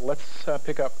it. But let's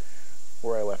pick up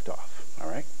where I left off,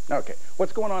 all right? Okay,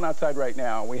 what's going on outside right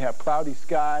now? We have cloudy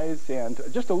skies and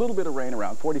just a little bit of rain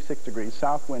around, 46 degrees,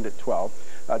 south wind at 12.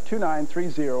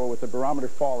 2930 with the barometer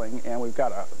falling, and we've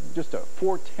got just a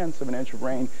 0.4 of an inch of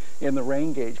rain in the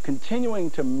rain gauge, continuing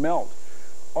to melt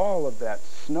all of that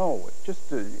snow. It's just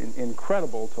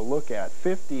incredible to look at.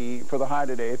 50 for the high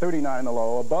today, 39 the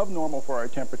low, above normal for our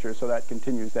temperature, so that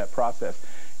continues that process.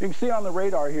 You can see on the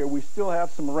radar here, we still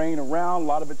have some rain around, a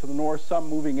lot of it to the north, some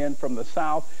moving in from the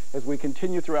south. As we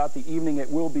continue throughout the evening,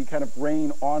 it will be kind of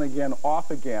rain on again, off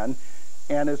again.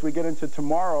 And as we get into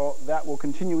tomorrow, that will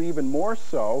continue even more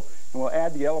so, and we'll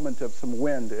add the element of some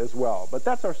wind as well. But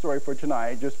that's our story for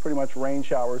tonight, just pretty much rain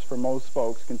showers for most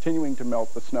folks, continuing to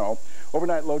melt the snow.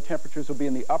 Overnight low temperatures will be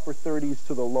in the upper 30s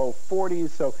to the low 40s,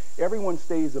 so everyone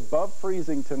stays above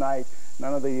freezing tonight.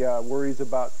 None of the worries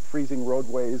about freezing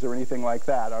roadways or anything like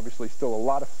that. Obviously, still a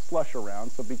lot of slush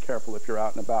around, so be careful if you're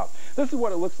out and about. This is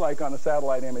what it looks like on a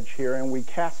satellite image here, and we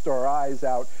cast our eyes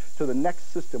out to the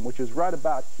next system, which is right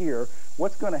about here.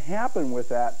 What's going to happen with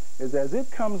that is as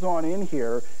it comes on in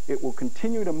here, it will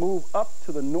continue to move up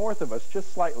to the north of us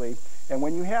just slightly. And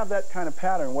when you have that kind of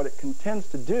pattern, what it tends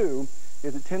to do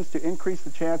is it tends to increase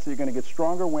the chance that you're going to get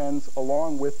stronger winds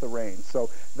along with the rain. So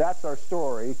that's our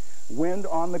story. Wind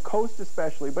on the coast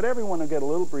especially, but everyone will get a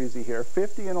little breezy here.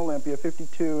 50 in Olympia,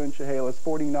 52 in Chehalis,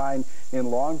 49 in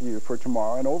Longview for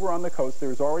tomorrow. And over on the coast,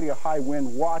 there's already a high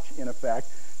wind watch in effect,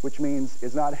 which means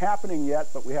it's not happening yet,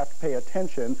 but we have to pay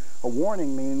attention. A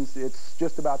warning means it's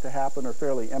just about to happen or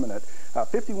fairly imminent.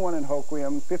 51 in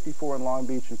Hoquiam, 54 in Long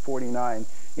Beach, and 49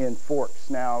 in Forks.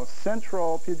 Now,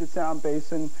 central Puget Sound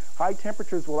Basin, high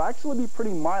temperatures will actually be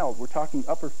pretty mild. We're talking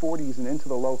upper 40s and into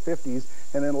the low 50s.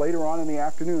 And then later on in the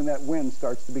afternoon, that wind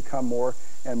starts to become more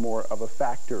and more of a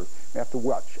factor. We have to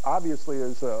watch. Obviously,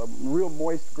 there's a real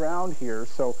moist ground here,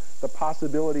 so the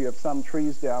possibility of some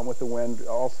trees down with the wind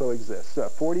also exists.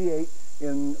 48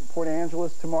 in Port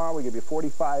Angeles tomorrow. We give you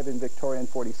 45 in Victoria and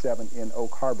 47 in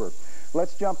Oak Harbor.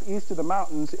 Let's jump east of the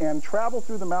mountains and travel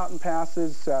through the mountain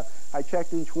passes. I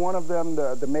checked each one of them.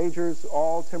 The majors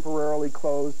all temporarily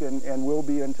closed and will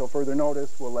be until further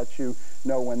notice. We'll let you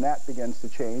know when that begins to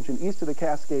change. And east of the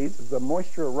Cascades, the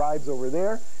moisture arrives over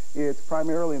there. It's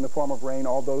primarily in the form of rain,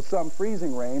 although some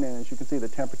freezing rain, and as you can see, the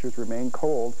temperatures remain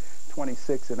cold.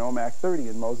 26 in Omak, 30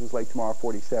 in Moses Lake tomorrow,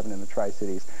 47 in the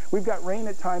Tri-Cities. We've got rain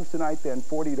at times tonight, then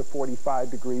 40 to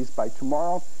 45 degrees by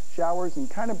tomorrow. Showers and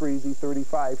kind of breezy,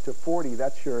 35 to 40.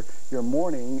 That's your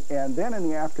morning. And then in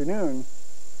the afternoon,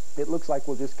 it looks like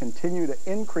we'll just continue to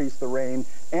increase the rain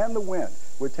and the wind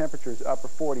with temperatures upper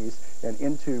 40s and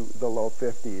into the low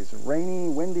 50s. Rainy,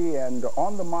 windy, and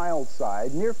on the mild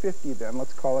side, near 50 then,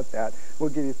 let's call it that. We'll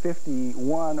give you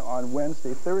 51 on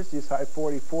Wednesday. Thursday's high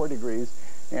 44 degrees.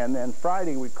 And then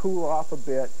Friday, we cool off a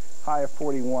bit, high of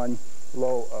 41,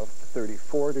 low of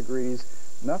 34 degrees.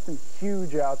 Nothing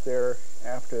huge out there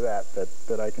after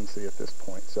that I can see at this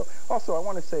point. So also I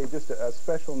want to say just a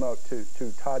special note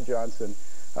to Todd Johnson,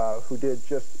 who did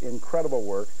just incredible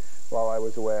work while I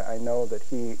was away. I know that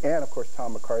he, and of course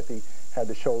Tom McCarthy, had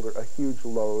to shoulder a huge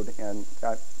load, and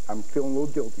I'm feeling a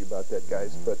little guilty about that,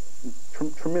 guys, but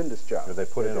tremendous job. They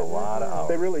put in a lot of hours.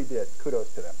 They really did.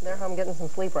 Kudos to them. They're home getting some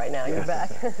sleep right now. You're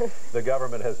back. The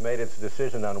government has made its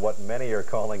decision on what many are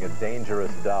calling a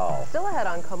dangerous doll. Still ahead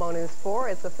on KOMO News 4,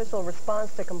 its official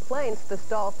response to complaints this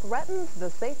doll threatens the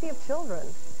safety of children.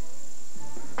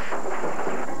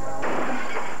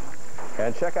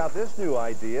 And check out this new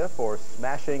idea for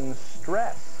smashing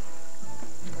stress.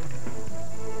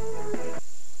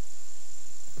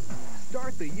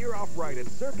 Start the year off right at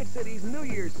Circuit City's New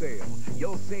Year's sale.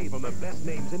 You'll save on the best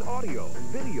names in audio,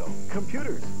 video,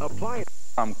 computers, appliances.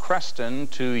 From Creston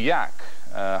to Yak.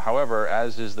 However,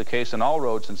 as is the case in all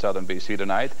roads in southern BC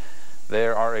tonight,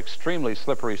 there are extremely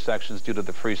slippery sections due to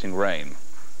the freezing rain.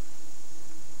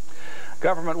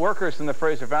 Government workers in the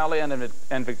Fraser Valley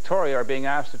and Victoria are being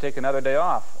asked to take another day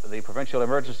off. The provincial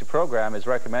emergency program is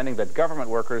recommending that government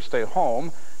workers stay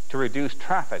home to reduce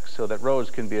traffic so that roads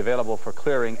can be available for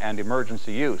clearing and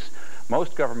emergency use.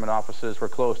 Most government offices were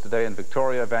closed today in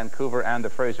Victoria, Vancouver, and the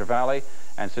Fraser Valley.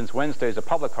 And since Wednesday is a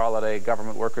public holiday,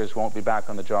 government workers won't be back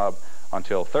on the job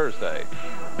until Thursday.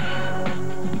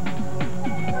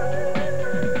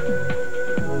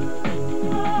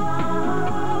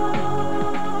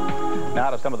 Now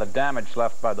to some of the damage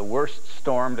left by the worst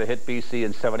storm to hit BC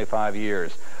in 75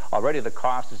 years. Already the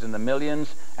cost is in the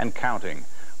millions and counting.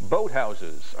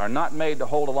 Boathouses are not made to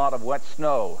hold a lot of wet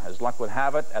snow. As luck would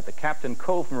have it, at the Captain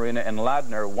Cove Marina in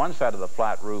Ladner, one side of the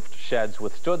flat-roofed sheds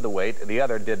withstood the weight, the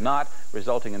other did not,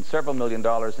 resulting in several $1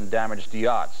 million in damaged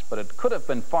yachts. But it could have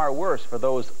been far worse for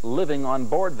those living on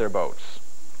board their boats.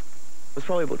 It was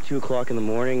probably about 2 o'clock in the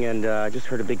morning, and I just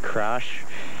heard a big crash.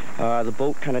 The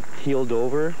boat kind of heeled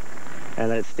over,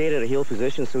 and then it stayed at a heel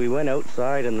position, so we went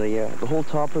outside, and the whole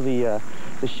top of the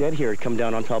shed here had come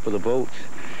down on top of the boat.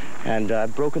 And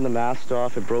I've broken the mast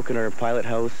off, I've broken our pilot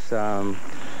house.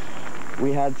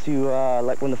 We had to,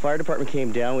 like when the fire department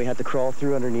came down, we had to crawl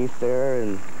through underneath there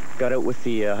and got out with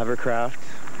the hovercraft.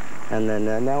 And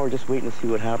then now we're just waiting to see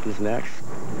what happens next.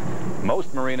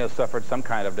 Most marinas suffered some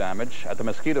kind of damage. At the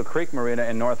Mosquito Creek Marina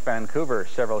in North Vancouver,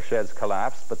 several sheds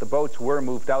collapsed, but the boats were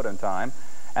moved out in time.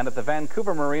 And at the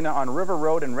Vancouver Marina on River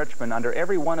Road in Richmond, under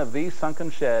every one of these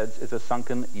sunken sheds is a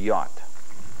sunken yacht.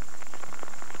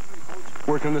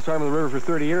 Working on this arm of the river for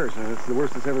 30 years, and it's the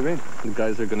worst it's ever been. The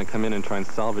guys are going to come in and try and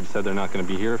salvage said they're not going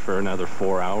to be here for another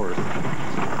 4 hours.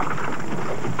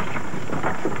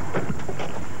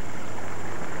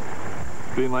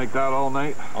 Been like that all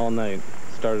night? All night.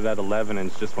 Started at 11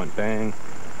 and just went bang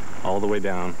all the way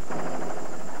down.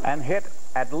 And hit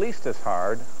at least as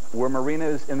hard were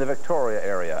marinas in the Victoria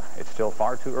area. It's still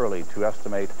far too early to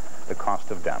estimate the cost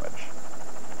of damage.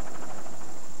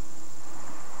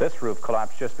 This roof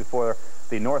collapsed just before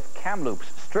the North Kamloops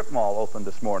strip mall opened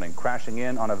this morning, crashing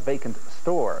in on a vacant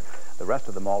store. The rest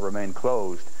of the mall remained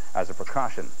closed as a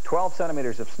precaution. 12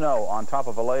 centimeters of snow on top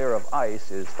of a layer of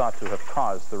ice is thought to have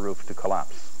caused the roof to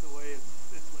collapse.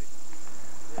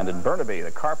 And in Burnaby,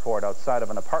 the carport outside of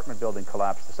an apartment building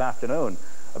collapsed this afternoon.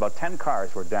 About 10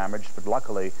 cars were damaged, but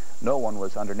luckily no one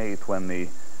was underneath when the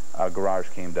garage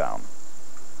came down.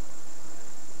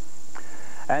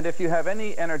 And if you have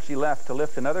any energy left to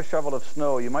lift another shovel of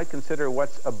snow, you might consider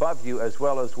what's above you as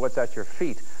well as what's at your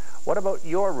feet. What about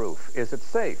your roof? Is it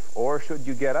safe, or should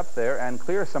you get up there and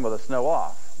clear some of the snow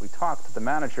off? We talked to the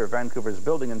manager of Vancouver's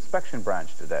building inspection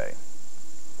branch today.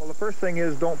 Well, the first thing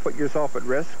is don't put yourself at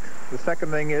risk. The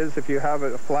second thing is if you have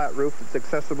a flat roof that's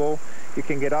accessible, you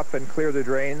can get up and clear the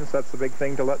drains. That's the big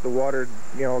thing, to let the water,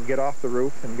 get off the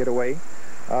roof and get away.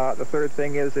 The third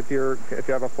thing is if you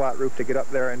have a flat roof, to get up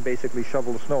there and basically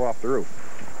shovel the snow off the roof.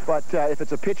 But if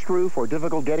it's a pitched roof or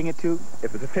difficult getting it to?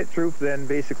 If it's a pitched roof, then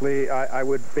basically I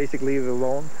would basically leave it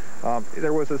alone.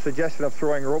 There was a suggestion of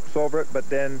throwing ropes over it, but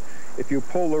then if you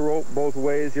pull the rope both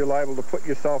ways, you're liable to put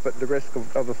yourself at the risk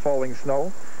of the falling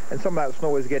snow. And some of that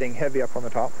snow is getting heavy up on the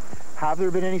top. Have there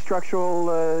been any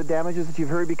structural damages that you've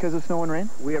heard because of snow and rain?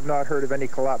 We have not heard of any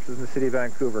collapses in the city of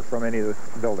Vancouver from any of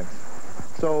the buildings.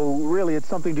 So really it's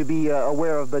something to be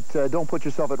aware of, but don't put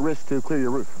yourself at risk to clear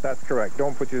your roof. That's correct.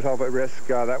 Don't put yourself at risk.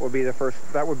 That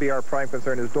would be our prime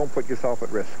concern, is don't put yourself at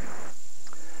risk.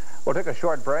 We'll take a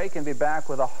short break and be back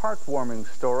with a heartwarming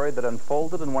story that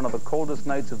unfolded in one of the coldest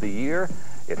nights of the year.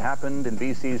 It happened in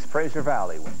BC's Fraser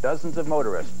Valley when dozens of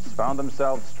motorists found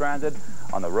themselves stranded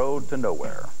on the road to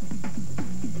nowhere.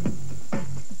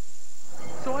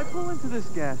 So I pull into this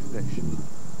gas station.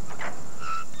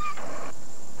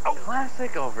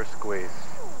 Classic oversqueeze.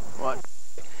 What?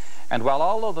 And while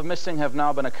all of the missing have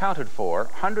now been accounted for,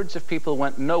 hundreds of people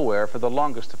went nowhere for the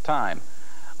longest of time.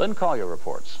 Lynn Collier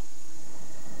reports.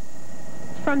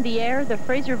 From the air, the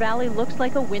Fraser Valley looks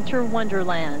like a winter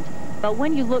wonderland. But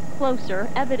when you look closer,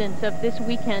 evidence of this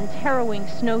weekend's harrowing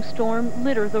snowstorm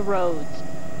litter the roads.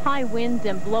 High winds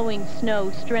and blowing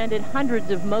snow stranded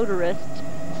hundreds of motorists.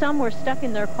 Some were stuck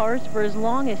in their cars for as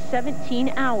long as 17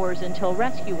 hours until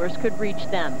rescuers could reach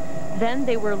them. Then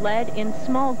they were led in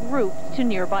small groups to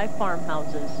nearby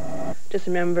farmhouses. Just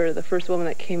remember the first woman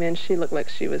that came in, she looked like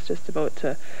she was just about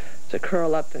to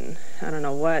curl up, and I don't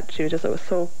know what. She was just, it was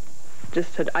so,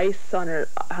 just had ice on her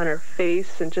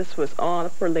face, and just was, oh, the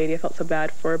poor lady, I felt so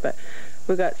bad for her, but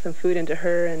we got some food into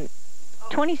her. And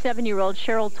 27-year-old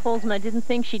Cheryl Tolsma didn't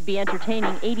think she'd be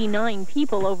entertaining 89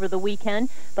 people over the weekend,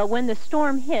 but when the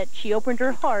storm hit, she opened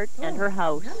her heart and her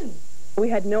house. We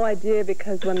had no idea,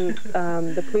 because when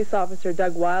the police officer,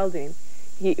 Doug Wilding,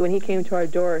 when he came to our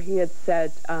door, he had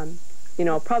said,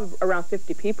 probably around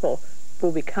 50 people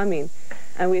will be coming.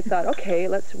 And we thought, okay,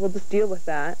 we'll just deal with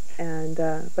that. And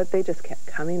but they just kept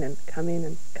coming and coming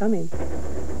and coming.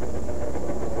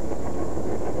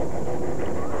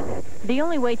 The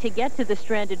only way to get to the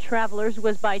stranded travelers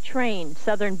was by train.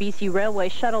 Southern BC Railway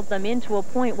shuttled them in to a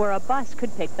point where a bus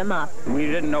could pick them up. We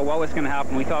didn't know what was going to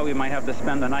happen. We thought we might have to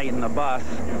spend the night in the bus.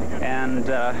 And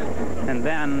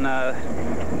then,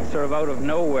 sort of out of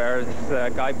nowhere,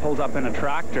 this guy pulls up in a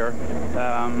tractor,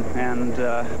 and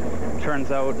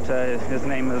turns out his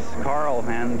name is Carl,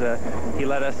 and he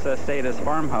let us stay at his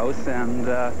farmhouse, and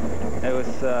it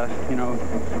was,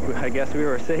 I guess we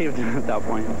were saved at that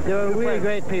point. They were really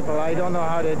great people. I don't know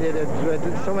how they did it.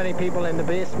 So many people in the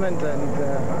basement, and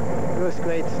it was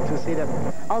great to see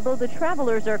them. Although the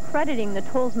travelers are crediting the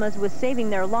Tolsmas with saving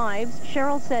their lives,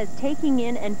 Cheryl says taking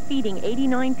in and feeding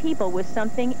 89 people was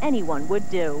something anyone would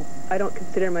do. I don't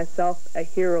consider myself a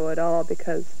hero at all,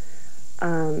 because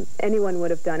anyone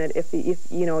would have done it if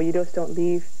you just don't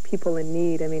leave people in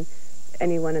need. I mean,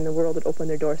 anyone in the world would open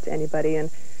their doors to anybody.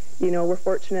 And we're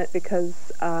fortunate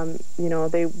because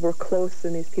they were close,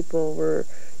 and these people were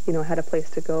had a place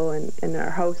to go, and in our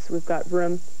house we've got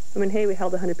room. I mean, hey, we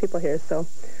held 100 people here, so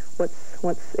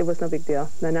it was no big deal.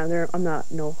 I'm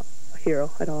not no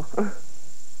hero at all.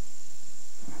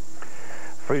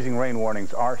 Freezing rain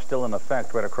warnings are still in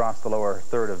effect right across the lower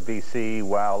third of BC,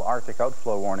 while Arctic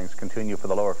outflow warnings continue for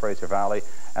the lower Fraser Valley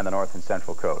and the north and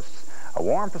central coasts. A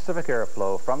warm Pacific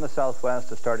airflow from the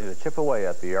southwest is starting to chip away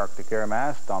at the Arctic air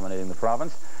mass dominating the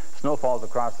province. Snowfalls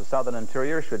across the southern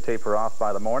interior should taper off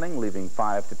by the morning, leaving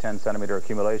 5 to 10 centimeter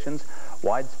accumulations.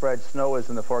 Widespread snow is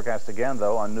in the forecast again,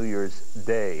 though, on New Year's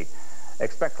Day.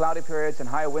 Expect cloudy periods and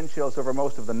high wind chills over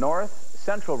most of the north.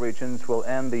 Central regions will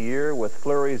end the year with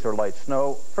flurries or light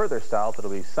snow. Further south, it'll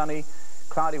be sunny,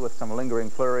 cloudy with some lingering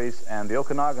flurries, and the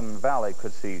Okanagan Valley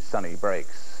could see sunny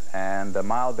breaks. And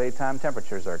mild daytime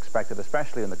temperatures are expected,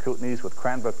 especially in the Kootenays, with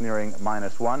Cranbrook nearing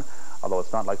 -1, although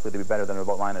it's not likely to be better than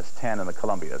about -10 in the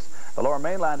Columbias. The lower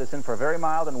mainland is in for a very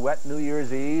mild and wet New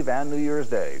Year's Eve and New Year's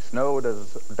Day. Snow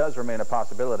does remain a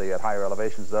possibility at higher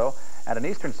elevations, though, and in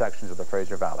eastern sections of the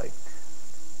Fraser Valley.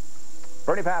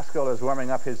 Bernie Pascal is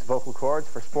warming up his vocal cords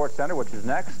for SportsCenter, which is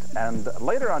next. And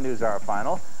later on News Hour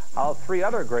Final, how 3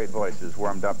 other great voices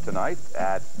warmed up tonight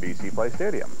at BC Place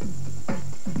Stadium.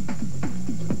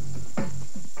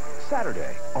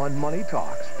 Saturday on Money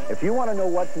Talks. If you want to know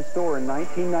what's in store in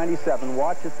 1997,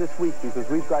 watch us this week, because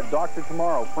we've got Dr.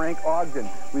 Tomorrow, Frank Ogden,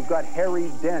 we've got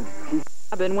Harry Dent.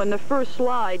 When the first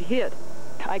slide hit,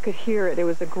 I could hear it. It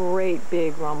was a great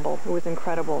big rumble. It was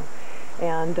incredible.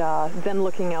 And then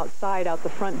looking outside, out the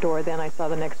front door, then I saw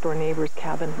the next door neighbor's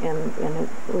cabin, and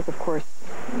it was, of course,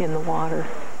 in the water.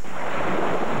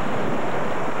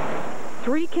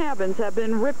 3 cabins have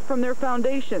been ripped from their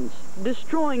foundations,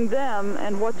 destroying them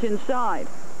and what's inside.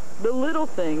 The little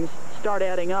things start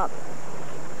adding up.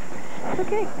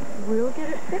 Okay, we'll get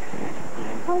it fixed.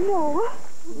 Oh, no.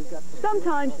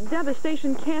 Sometimes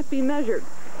devastation can't be measured.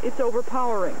 It's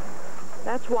overpowering.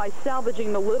 That's why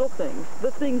salvaging the little things,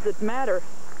 the things that matter,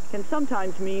 can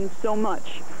sometimes mean so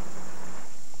much.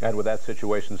 And with that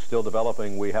situation still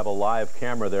developing, we have a live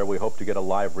camera there. We hope to get a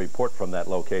live report from that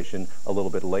location a little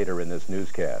bit later in this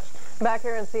newscast. Back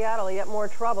here in Seattle, yet more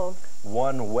trouble.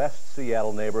 One West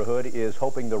Seattle neighborhood is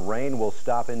hoping the rain will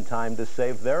stop in time to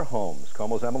save their homes.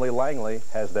 KOMO's Emily Langley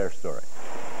has their story.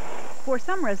 For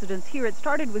some residents here, it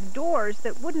started with doors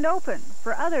that wouldn't open.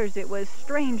 For others, it was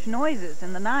strange noises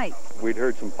in the night. We'd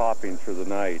heard some popping through the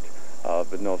night,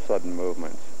 but no sudden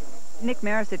movements. Nick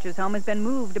Marisich's home has been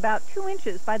moved about 2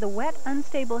 inches by the wet,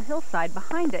 unstable hillside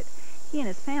behind it. He and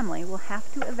his family will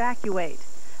have to evacuate.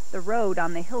 The road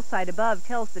on the hillside above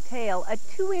tells the tale. A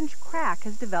 2-inch crack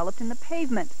has developed in the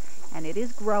pavement, and it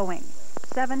is growing.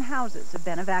 7 houses have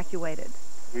been evacuated.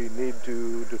 We need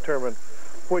to determine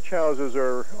which houses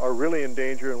are really in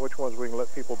danger and which ones we can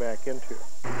let people back into.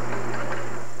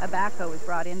 A backhoe was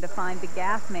brought in to find the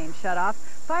gas main shut off.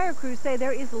 Fire crews say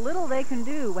there is little they can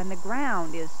do when the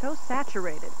ground is so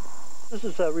saturated. This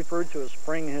is referred to as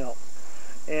Spring Hill,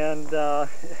 and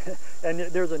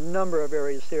there's a number of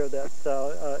areas here that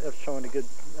have shown a good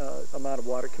amount of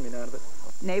water coming out of it.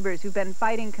 Neighbors who've been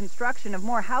fighting construction of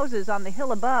more houses on the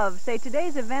hill above say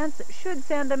today's events should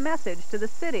send a message to the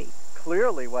city.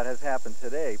 Clearly what has happened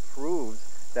today proves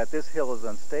that this hill is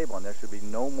unstable and there should be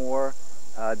no more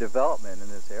development in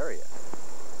this area.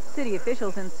 City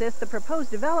officials insist the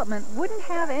proposed development wouldn't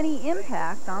have any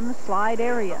impact on the slide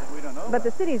area. But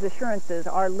the city's assurances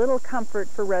are little comfort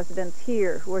for residents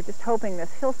here who are just hoping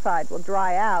this hillside will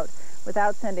dry out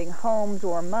without sending homes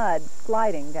or mud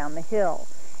sliding down the hill.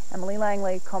 Emily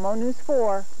Langley, KOMO News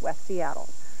 4, West Seattle.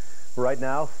 Right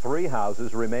now, 3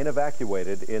 houses remain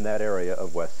evacuated in that area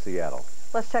of West Seattle.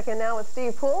 Let's check in now with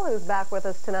Steve Poole, who's back with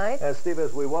us tonight. Steve,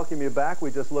 as we welcome you back,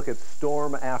 we just look at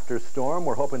storm after storm.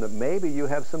 We're hoping that maybe you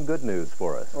have some good news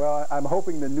for us. Well, I'm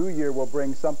hoping the new year will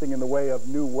bring something in the way of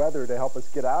new weather to help us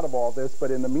get out of all this. But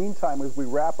in the meantime, as we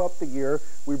wrap up the year,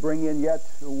 we bring in yet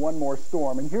one more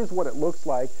storm. And here's what it looks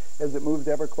like as it moves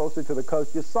ever closer to the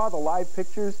coast. You saw the live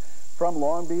pictures from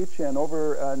Long Beach and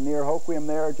over near Hoquiam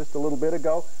there just a little bit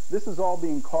ago. This is all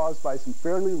being caused by some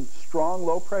fairly strong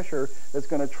low pressure that's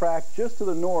going to track just to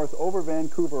the north over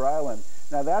Vancouver Island.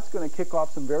 Now that's going to kick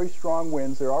off some very strong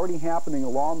winds. They're already happening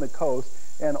along the coast,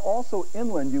 and also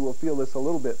inland you will feel this a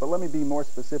little bit. But let me be more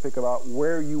specific about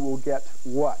where you will get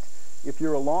what. If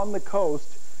you're along the coast,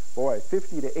 boy,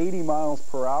 50 to 80 miles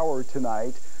per hour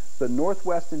tonight. The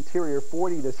northwest interior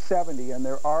 40 to 70, and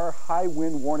there are high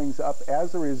wind warnings up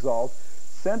as a result.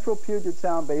 Central Puget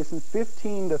Sound Basin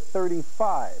 15 to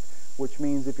 35, which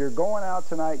means if you're going out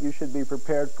tonight, you should be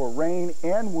prepared for rain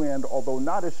and wind, although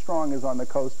not as strong as on the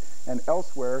coast and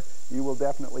elsewhere. You will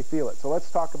definitely feel it. So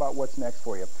let's talk about what's next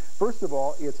for you. First of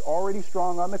all, it's already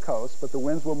strong on the coast, but the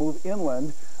winds will move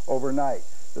inland overnight.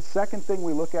 The second thing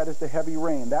we look at is the heavy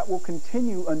rain. That will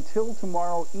continue until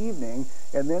tomorrow evening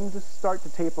and then just start to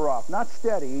taper off. Not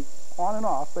steady, on and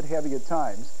off, but heavy at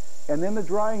times. And then the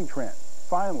drying trend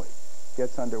finally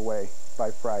gets underway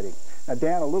by Friday. Now,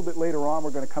 Dan, a little bit later on,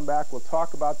 we're going to come back. We'll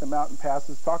talk about the mountain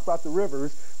passes, talk about the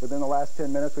rivers. Within the last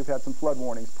 10 minutes, we've had some flood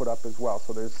warnings put up as well.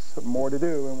 So there's more to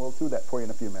do, and we'll do that for you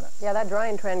in a few minutes. Yeah, that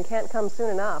drying trend can't come soon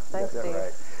enough. Thanks, Steve.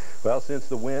 Right. Well, since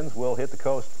the winds will hit the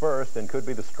coast first and could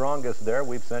be the strongest there,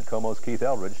 we've sent KOMO's Keith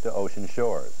Eldridge to Ocean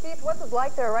Shores. Keith, what's it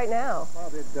like there right now?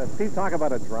 Well, Steve, talk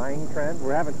about a drying trend.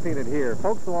 We haven't seen it here.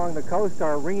 Folks along the coast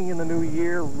are ringing in the new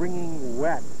year, ringing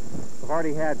wet. We've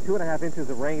already had 2.5 inches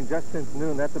of rain just since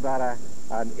noon. That's about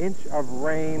an inch of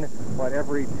rain,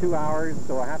 every 2 hours,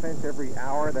 so a half inch every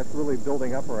hour. That's really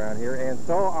building up around here, and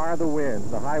so are the winds.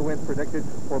 The high winds predicted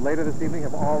for later this evening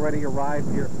have already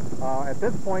arrived here. At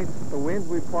this point, the winds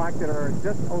we've clocked are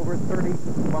just over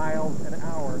 30 miles an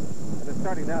hour, and they're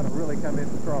starting now to really come in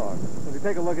strong. So if you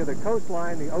take a look at the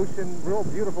coastline, the ocean, real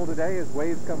beautiful today as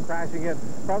waves come crashing in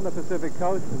from the Pacific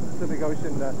coast, and the Pacific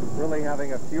Ocean really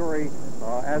having a fury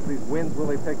as these winds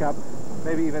really pick up.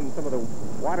 Maybe even some of the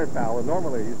waterfowl are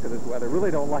normally used to this weather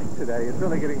really don't like today. It's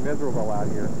really getting miserable out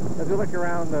here. As we look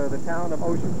around the town of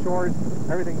Ocean Shores,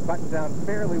 everything's buttoned down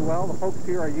fairly well. The folks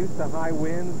here are used to high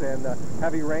winds and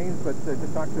heavy rains, but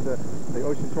just talked to the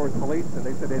Ocean Shores police, and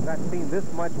they said they've not seen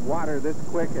this much water this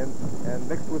quick, and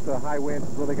mixed with the high winds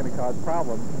is really going to cause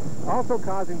problems. Also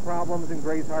causing problems in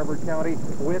Grays Harbor County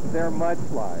with their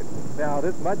mudslide. Now,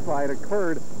 this mudslide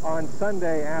occurred on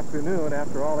Sunday afternoon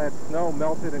after all that snow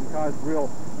melted and caused real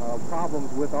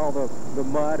problems with all the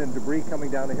mud and debris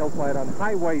coming down the hillside on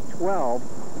Highway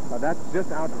 12. That's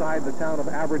just outside the town of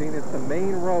Aberdeen. It's the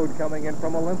main road coming in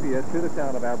from Olympia to the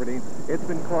town of Aberdeen. It's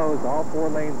been closed, all 4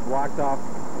 lanes blocked off.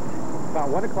 About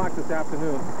 1 o'clock this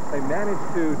afternoon, they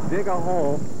managed to dig a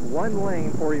hole, 1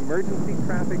 lane for emergency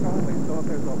traffic only. So if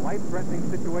there's a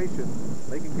life-threatening situation,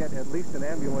 they can get at least an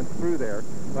ambulance through there.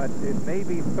 But it may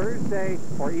be Thursday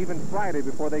or even Friday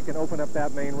before they can open up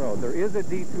that main road. There is a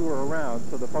detour around,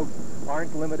 so the folks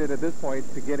aren't limited at this point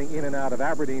to getting in and out of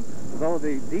Aberdeen, though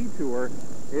the detour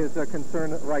is a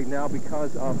concern right now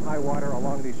because of high water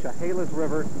along the Chehalis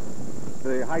River.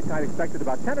 The high tide expected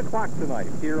about 10 o'clock tonight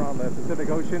here on the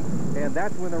Pacific Ocean, and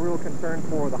that's when the real concern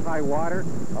for the high water,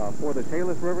 for the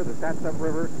Chehalis River, the Satsep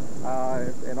River,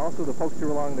 and also the folks here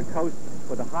along the coast.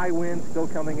 With the high wind still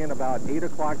coming in about 8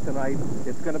 o'clock tonight,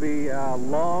 it's going to be a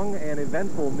long and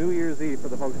eventful New Year's Eve for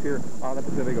the folks here on the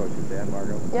Pacific Ocean. Dan,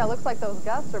 Margot. Yeah, it looks like those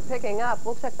gusts are picking up.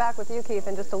 We'll check back with you, Keith,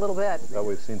 in just a little bit. Well,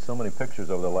 we've seen so many pictures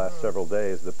over the last several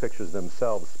days. The pictures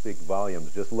themselves speak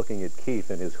volumes. Just looking at Keith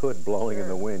and his hood blowing in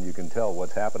the wind, you can tell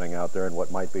what's happening out there and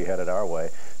what might be headed our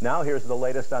way. Now here's the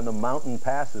latest on the mountain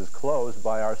passes closed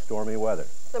by our stormy weather.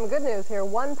 Some good news here.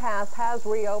 1 pass has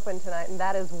reopened tonight, and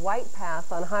that is White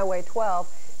Pass on Highway 12.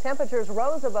 Temperatures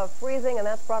rose above freezing, and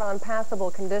that's brought on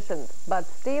passable conditions. But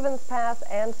Stevens Pass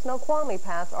and Snoqualmie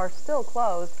Pass are still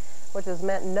closed, which has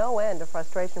meant no end of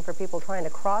frustration for people trying to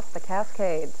cross the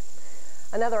Cascades.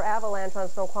 Another avalanche on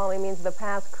Snoqualmie means the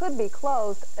pass could be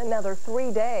closed another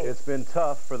 3 days. It's been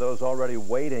tough for those already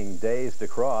waiting days to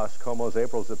cross. KOMO's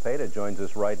April Zepeda joins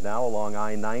us right now along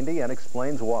I-90 and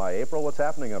explains why. April, what's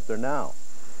happening up there now?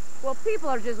 Well, people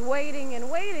are just waiting, and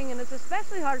it's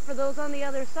especially hard for those on the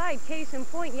other side. Case in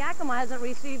point, Yakima hasn't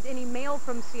received any mail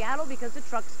from Seattle because the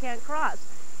trucks can't cross.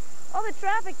 All the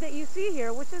traffic that you see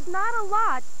here, which is not a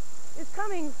lot, is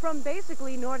coming from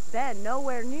basically North Bend,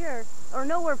 nowhere near or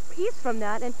nowhere east from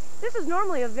that. And this is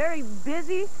normally a very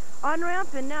busy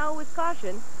on-ramp, and now with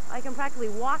caution, I can practically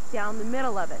walk down the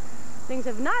middle of it. Things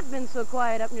have not been so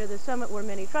quiet up near the summit where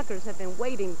many truckers have been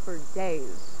waiting for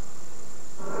days.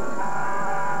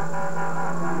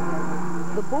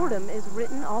 The boredom is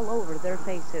written all over their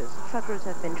faces. Truckers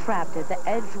have been trapped at the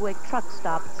Edgewick truck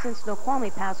stop since Snoqualmie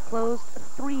Pass closed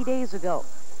 3 days ago,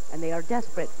 and they are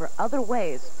desperate for other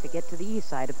ways to get to the east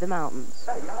side of the mountains.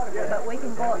 But we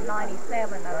can go up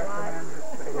 97, though,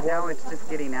 right? Now it's just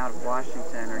getting out of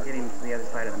Washington or getting to the other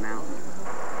side of the mountain.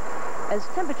 As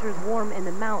temperatures warm in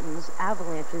the mountains,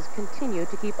 avalanches continue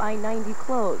to keep I-90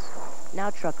 closed. Now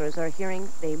truckers are hearing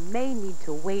they may need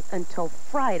to wait until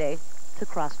Friday to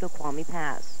cross Snoqualmie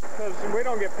Pass. Because we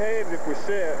don't get paid if we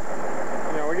sit.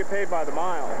 You know, we get paid by the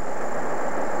mile.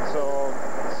 So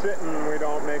sitting, we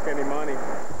don't make any money.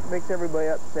 Makes everybody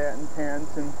upset and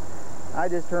tense, and I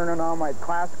just turn on my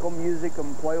classical music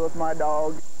and play with my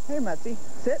dog. Hey, Metsy,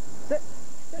 sit, sit.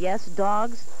 Yes,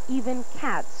 dogs, even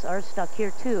cats are stuck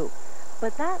here too.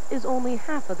 But that is only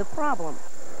half of the problem.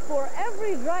 For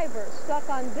every driver stuck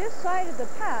on this side of the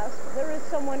pass, there is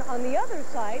someone on the other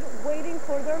side waiting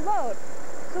for their load.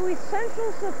 So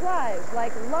essential supplies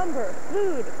like lumber,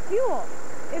 food, fuel,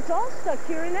 it's all stuck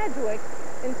here in Edgewick,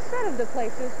 instead of the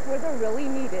places where they're really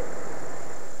needed.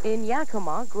 In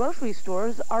Yakima, grocery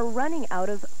stores are running out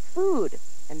of food,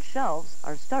 and shelves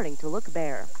are starting to look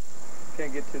bare.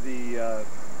 Can't get to the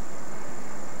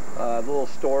little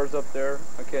stores up there.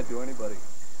 I can't do anybody.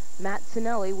 Matt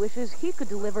Sinelli wishes he could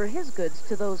deliver his goods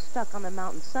to those stuck on the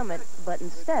mountain summit, but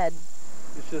instead...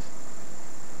 it's just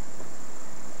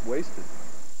wasted.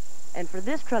 And for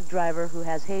this truck driver who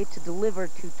has hay to deliver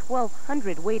to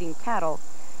 1,200 waiting cattle,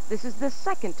 this is the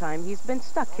second time he's been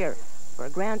stuck here, for a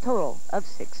grand total of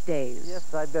 6 days.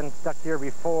 Yes, I've been stuck here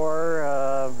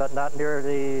before, but not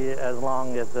nearly as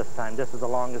long as this time. This is the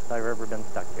longest I've ever been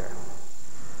stuck here.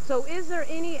 So is there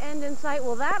any end in sight?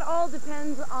 Well, that all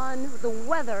depends on the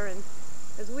weather, and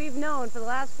as we've known for the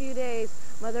last few days,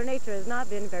 Mother Nature has not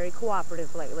been very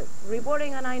cooperative lately.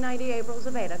 Reporting on I-90, April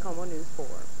Zaveda, Como News 4.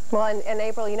 Well, and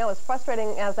April, you know, as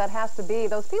frustrating as that has to be,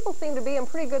 those people seem to be in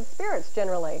pretty good spirits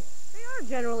generally. They are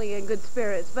generally in good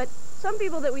spirits, but some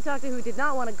people that we talked to who did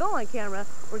not want to go on camera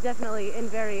were definitely in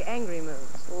very angry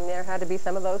moods. There had to be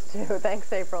some of those too.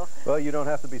 Thanks, April. Well, you don't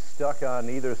have to be stuck on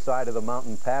either side of the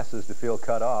mountain passes to feel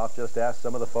cut off. Just ask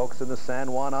some of the folks in the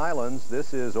San Juan Islands.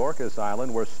 This is Orcas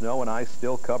Island, where snow and ice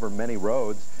still cover many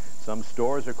roads. Some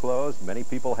stores are closed. Many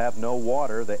people have no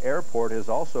water. The airport is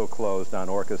also closed on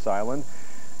Orcas Island.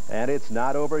 And it's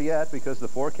not over yet because the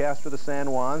forecast for the San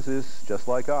Juans is just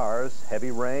like ours, heavy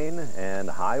rain and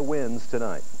high winds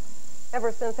tonight.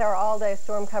 Ever since our all-day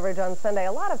storm coverage on Sunday,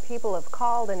 a lot of people have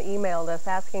called and emailed us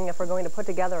asking if we're going to put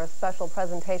together a special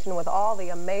presentation with all the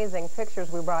amazing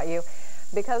pictures we brought you.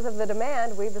 Because of the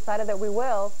demand, we've decided that we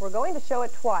will. We're going to show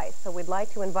it twice, so we'd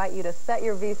like to invite you to set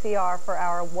your VCR for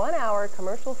our 1-hour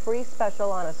commercial-free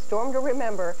special on a storm to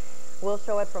remember. We'll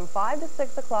show it from 5 to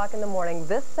 6 o'clock in the morning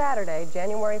this Saturday,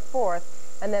 January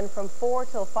 4th, and then from 4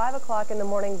 till 5 o'clock in the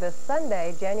morning this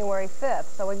Sunday, January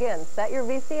 5th. So again, set your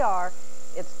VCR.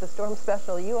 It's the storm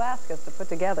special you asked us to put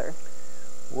together.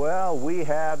 Well, we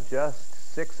have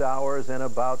just 6 hours and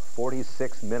about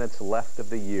 46 minutes left of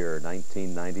the year,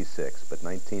 1996. But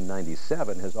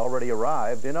 1997 has already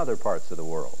arrived in other parts of the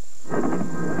world.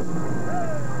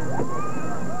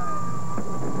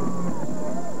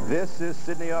 This is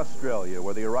Sydney, Australia,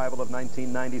 where the arrival of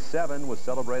 1997 was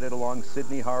celebrated along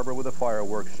Sydney Harbor with a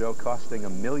fireworks show costing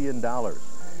 $1 million.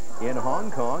 In Hong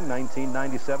Kong,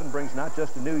 1997 brings not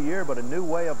just a new year, but a new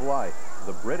way of life.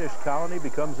 The British colony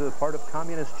becomes a part of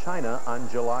communist China on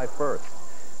July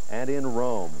 1st. And in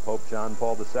Rome, Pope John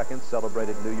Paul II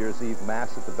celebrated New Year's Eve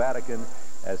Mass at the Vatican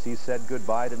as he said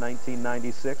goodbye to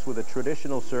 1996 with a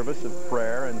traditional service of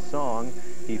prayer and song.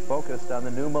 He focused on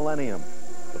the new millennium.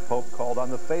 The Pope called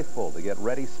on the faithful to get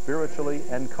ready spiritually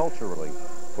and culturally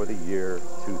for the year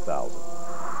 2000.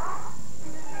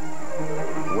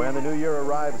 When the new year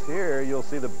arrives here, you'll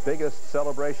see the biggest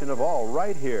celebration of all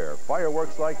right here.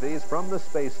 Fireworks like these from the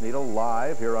Space Needle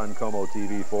live here on Como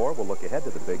TV4. We'll look ahead to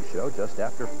the big show just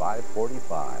after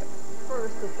 5:45.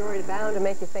 First, the story bound to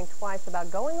make you think twice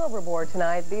about going overboard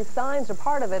tonight. These signs are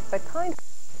part of it, but kind of...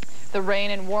 The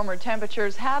rain and warmer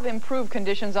temperatures have improved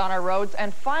conditions on our roads,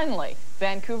 and finally,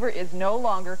 Vancouver is no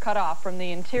longer cut off from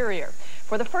the interior.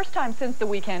 For the first time since the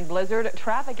weekend blizzard,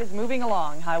 traffic is moving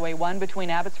along Highway 1 between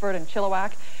Abbotsford and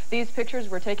Chilliwack. These pictures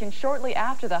were taken shortly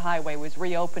after the highway was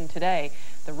reopened today.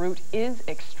 The route is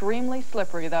extremely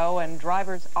slippery, though, and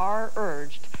drivers are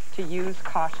urged to use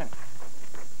caution.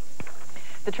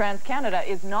 The Trans-Canada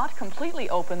is not completely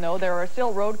open, though. There are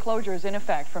still road closures in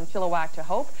effect from Chilliwack to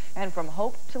Hope and from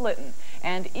Hope to Lytton.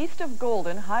 And east of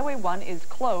Golden, Highway 1 is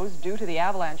closed due to the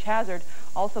avalanche hazard.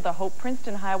 Also, the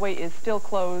Hope-Princeton Highway is still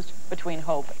closed between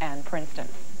Hope and Princeton.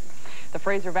 The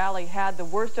Fraser Valley had the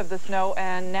worst of the snow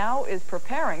and now is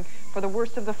preparing for the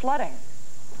worst of the flooding.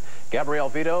 Gabrielle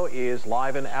Vito is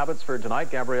live in Abbotsford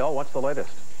tonight. Gabrielle, what's the latest?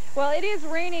 Well, it is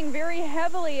raining very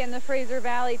heavily in the Fraser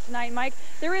Valley tonight, Mike.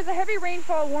 There is a heavy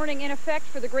rainfall warning in effect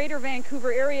for the greater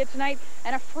Vancouver area tonight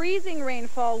and a freezing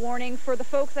rainfall warning for the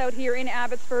folks out here in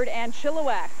Abbotsford and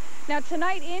Chilliwack. Now,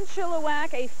 tonight in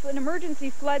Chilliwack, an emergency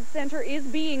flood center is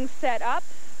being set up,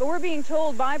 but we're being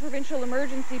told by provincial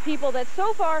emergency people that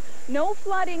so far no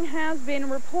flooding has been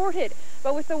reported.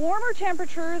 But with the warmer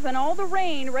temperatures and all the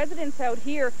rain, residents out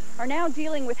here are now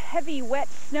dealing with heavy, wet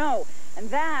snow. And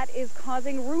that is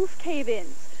causing roof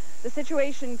cave-ins. The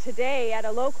situation today at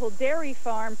a local dairy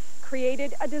farm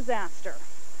created a disaster.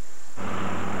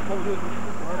 What we'll do is we'll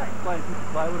slide a piece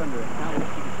of plywood under it. Now we'll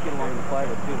keep it skid along the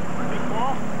plywood too. Big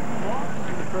ball.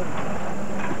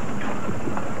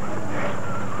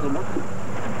 A little more.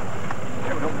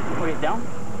 There we go. Put it down.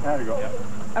 There we go. Yep.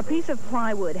 A piece of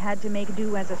plywood had to make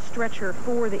do as a stretcher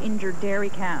for the injured dairy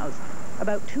cows.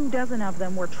 About 24 of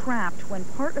them were trapped when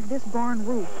part of this barn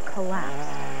roof collapsed.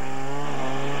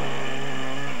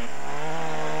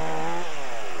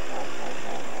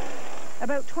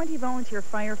 About 20 volunteer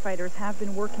firefighters have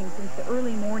been working since the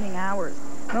early morning hours.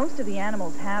 Most of the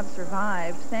animals have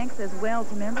survived, thanks as well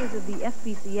to members of the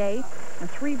SPCA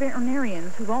and 3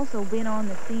 veterinarians who've also been on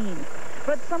the scene.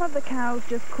 But some of the cows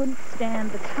just couldn't stand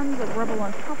the tons of rubble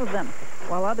on top of them,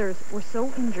 while others were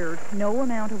so injured no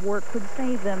amount of work could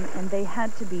save them and they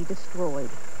had to be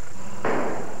destroyed.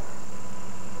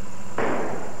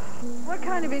 What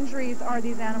kind of injuries are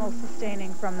these animals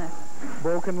sustaining from this?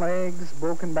 Broken legs,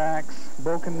 broken backs,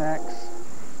 broken necks.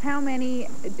 How many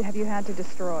have you had to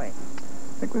destroy?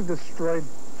 I think we've destroyed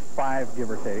 5, give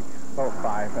or take, about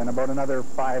 5, and about another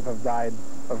 5 have died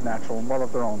of natural, well,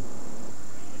 of their own.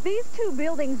 These 2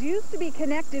 buildings used to be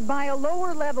connected by a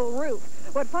lower level roof.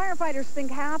 What firefighters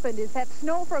think happened is that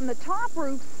snow from the top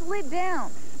roof slid down.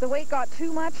 The weight got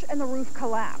too much and the roof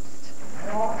collapsed.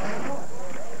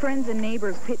 Friends and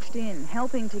neighbors pitched in,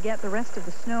 helping to get the rest of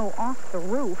the snow off the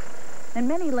roof. And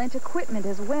many lent equipment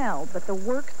as well, but the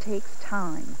work takes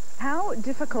time. How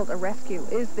difficult a rescue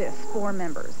is this for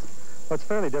members? Well, it's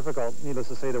fairly difficult. Needless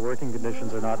to say, the working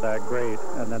conditions are not that great,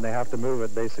 and then they have to move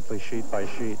it basically sheet by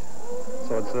sheet.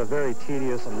 So it's a very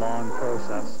tedious and long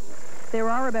process. There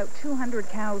are about 200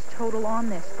 cows total on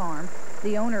this farm.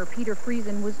 The owner, Peter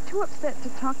Friesen, was too upset to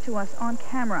talk to us on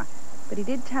camera, but he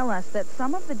did tell us that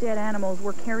some of the dead animals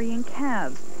were carrying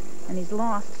calves, and he's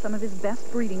lost some of his best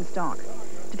breeding stock.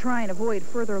 To try and avoid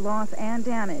further loss and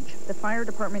damage, the fire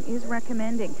department is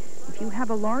recommending if you have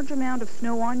a large amount of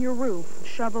snow on your roof,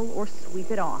 shovel or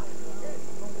sweep it off.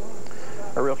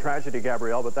 A real tragedy,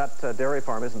 Gabrielle, but that dairy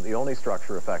farm isn't the only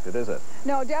structure affected, is it?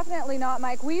 No, definitely not,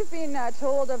 Mike. We've been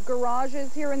told of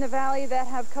garages here in the valley that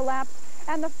have collapsed,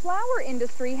 and the flower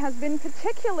industry has been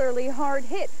particularly hard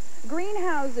hit.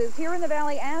 Greenhouses here in the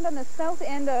valley and on the south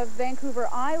end of Vancouver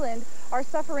Island are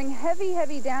suffering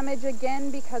heavy damage again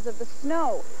because of the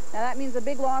snow. Now that means a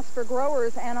big loss for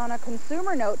growers, and on a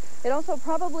consumer note, it also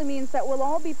probably means that we'll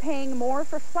all be paying more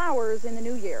for flowers in the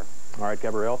new year. All right,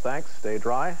 Gabrielle, thanks. Stay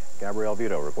dry. Gabrielle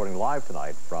Vito reporting live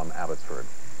tonight from Abbotsford.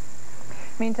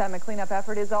 Meantime, a cleanup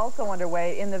effort is also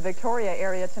underway in the Victoria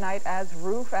area tonight as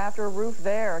roof after roof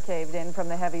there caved in from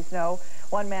the heavy snow.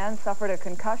 One man suffered a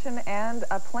concussion and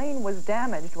a plane was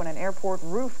damaged when an airport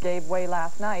roof gave way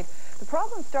last night. The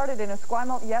problem started in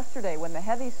Esquimalt yesterday when the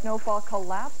heavy snowfall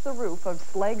collapsed the roof of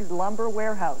Sleg's lumber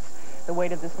warehouse. The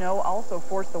weight of the snow also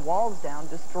forced the walls down,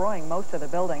 destroying most of the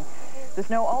building. The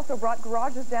snow also brought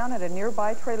garages down at a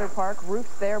nearby trailer park. Roofs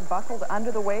there buckled under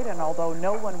the weight, and although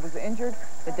no one was injured,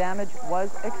 the damage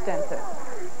was extensive.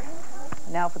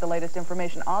 Now for the latest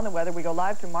information on the weather, we go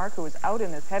live to Mark, who is out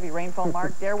in this heavy rainfall.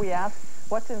 Mark, dare we ask,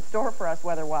 what's in store for us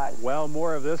weather-wise? Well,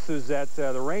 more of this is that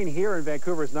the rain here in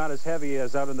Vancouver is not as heavy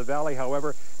as out in the valley.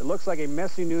 However, it looks like a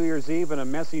messy New Year's Eve and a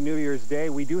messy New Year's Day.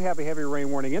 We do have a heavy rain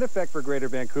warning in effect for Greater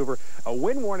Vancouver, a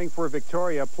wind warning for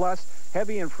Victoria, plus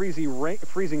heavy and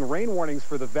freezing rain warnings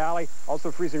for the valley,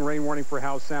 also freezing rain warning for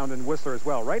Howe Sound and Whistler as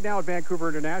well. Right now at Vancouver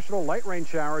International, light rain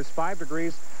showers, 5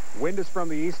 degrees, wind is from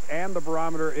the east, and the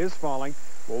barometer is falling.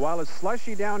 Well, while it's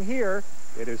slushy down here,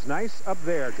 it is nice up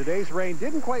there. Today's rain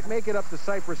didn't quite make it up to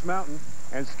Cypress Mountain,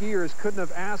 and skiers couldn't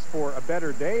have asked for a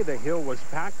better day. The hill was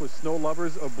packed with snow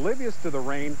lovers, oblivious to the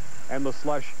rain and the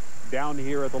slush down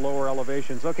here at the lower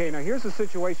elevations. Okay, now here's the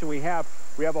situation we have.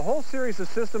 We have a whole series of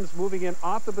systems moving in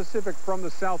off the Pacific from the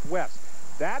southwest.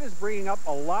 That is bringing up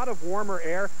a lot of warmer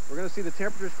air. We're going to see the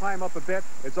temperatures climb up a bit.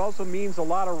 It also means a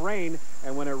lot of rain,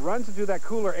 and when it runs into that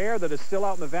cooler air that is still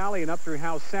out in the valley and up through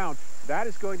Howe Sound, that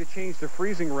is going to change to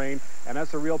freezing rain, and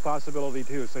that's a real possibility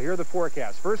too. So here are the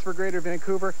forecasts. First for Greater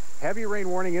Vancouver, heavy rain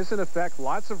warning is in effect.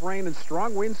 Lots of rain and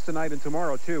strong winds tonight and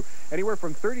tomorrow too. Anywhere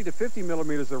from 30 to 50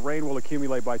 millimeters of rain will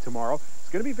accumulate by tomorrow. It's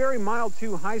going to be very mild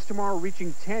too. Highs tomorrow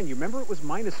reaching 10. You remember it was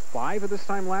 -5 at this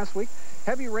time last week?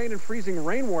 Heavy rain and freezing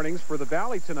rain warnings for the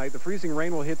valley tonight. The freezing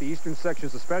rain will hit the eastern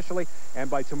sections especially, and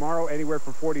by tomorrow anywhere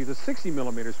from 40 to 60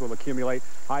 millimeters will accumulate.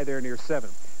 High there near 7.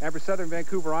 And for southern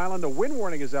Vancouver Island, a wind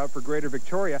warning is out for Greater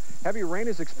Victoria. Heavy rain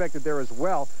is expected there as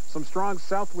well. Some strong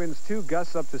south winds too,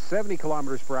 gusts up to 70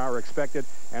 kilometers per hour expected,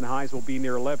 and highs will be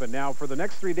near 11. Now for the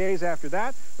next 3 days after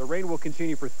that, the rain will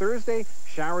continue for Thursday.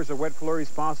 Showers or wet flurries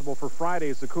possible for Friday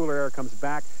as the cooler air comes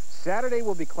back. Saturday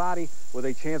will be cloudy with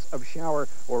a chance of shower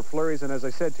or flurries. And as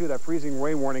I said, too, that freezing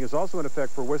rain warning is also in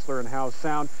effect for Whistler and Howe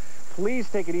Sound. Please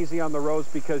take it easy on the roads,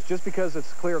 because just because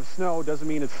it's clear of snow doesn't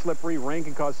mean it's slippery. Rain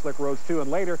can cause slick roads, too. And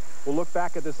later, we'll look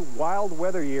back at this wild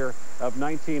weather year of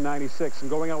 1996 and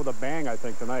going out with a bang, I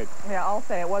think, tonight. Yeah, I'll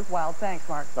say it was wild. Thanks,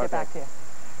 Mark. Okay. Get back to you.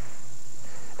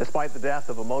 Despite the death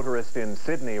of a motorist in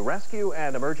Sydney, rescue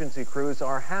and emergency crews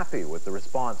are happy with the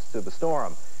response to the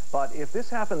storm. But if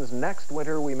this happens next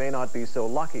winter, we may not be so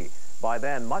lucky. By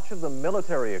then, much of the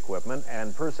military equipment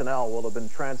and personnel will have been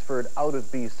transferred out of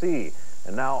BC.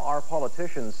 And now our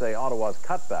politicians say Ottawa's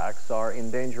cutbacks are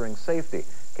endangering safety.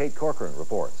 Kate Corcoran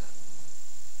reports.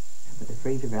 But the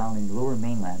Fraser Valley and the Lower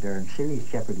Mainland are in serious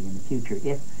jeopardy in the future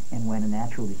if and when a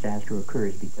natural disaster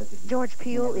occurs because of... George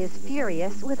Pugh is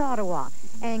furious with Ottawa,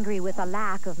 angry with a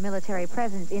lack of military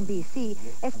presence in BC,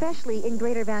 especially in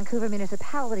Greater Vancouver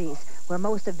municipalities, where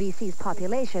most of BC's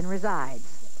population resides.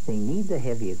 They need the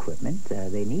heavy equipment,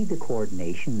 they need the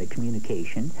coordination, the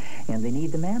communication, and they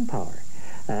need the manpower.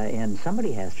 And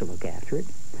somebody has to look after it.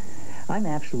 I'm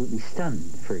absolutely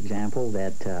stunned, for example,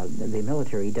 that the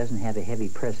military doesn't have a heavy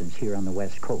presence here on the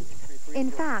West Coast. In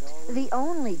fact, the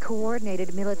only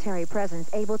coordinated military presence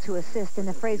able to assist in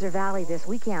the Fraser Valley this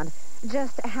weekend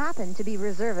just happened to be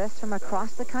reservists from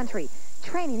across the country,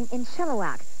 training in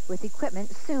Chilliwack, with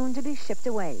equipment soon to be shipped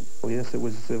away. Well, yes, it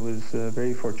was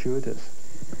very fortuitous.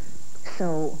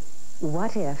 So,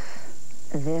 what if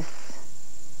this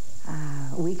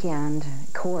weekend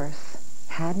course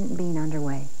hadn't been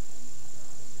underway?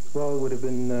 Well, it would have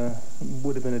been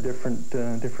a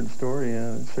different story.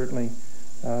 Certainly,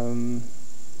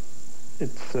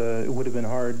 it would have been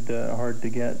hard to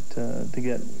get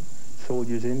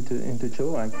soldiers into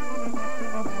Chilliwack.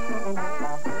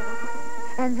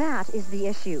 And that is the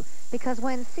issue, because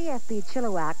when CFB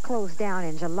Chilliwack closed down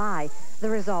in July, the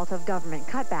result of government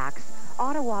cutbacks,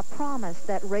 Ottawa promised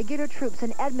that regular troops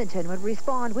in Edmonton would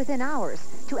respond within hours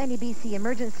to any BC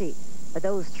emergency. But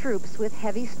those troops with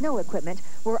heavy snow equipment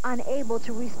were unable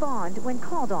to respond when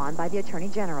called on by the Attorney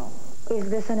General. Is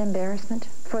this an embarrassment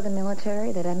for the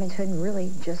military that Edmonton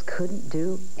really just couldn't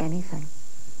do anything?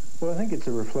 Well, I think it's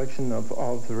a reflection of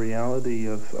the reality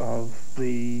of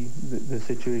the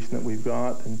situation that we've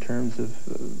got in terms of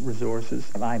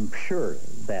resources. I'm sure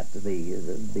that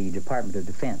the Department of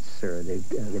Defense, or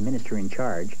the minister in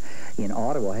charge in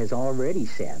Ottawa, has already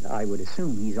said, I would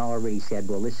assume he's already said,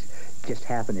 well, this just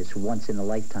happened, it's once in a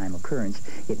lifetime occurrence,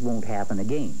 it won't happen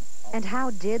again. And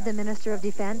how did the Minister of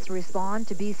Defense respond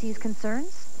to BC's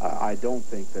concerns? I don't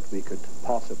think that we could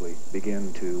possibly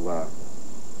begin to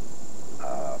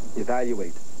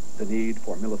evaluate the need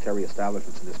for military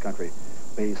establishments in this country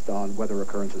based on weather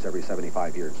occurrences every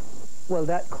 75 years. Well,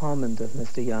 that comment of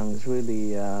Mr. Young's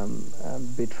really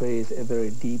betrays a very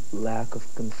deep lack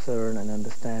of concern and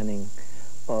understanding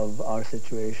of our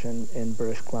situation in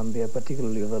British Columbia,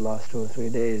 particularly over the last 2 or 3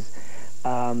 days.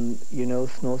 You know,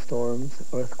 snowstorms,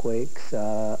 earthquakes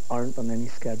aren't on any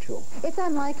schedule. It's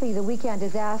unlikely the weekend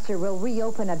disaster will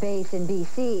reopen a base in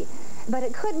BC, but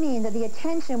it could mean that the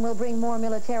attention will bring more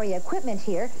military equipment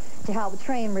here to help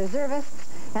train reservists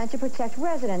and to protect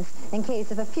residents in case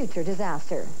of a future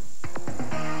disaster.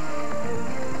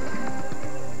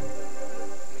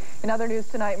 In other news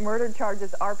tonight, murder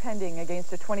charges are pending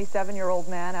against a 27-year-old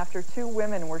man after 2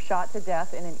 women were shot to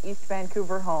death in an East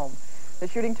Vancouver home. The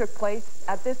shooting took place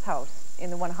at this house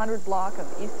in the 100 block of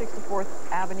East 64th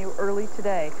Avenue early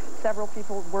today. Several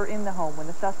people were in the home when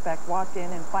the suspect walked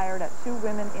in and fired at 2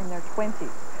 women in their 20s.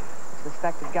 The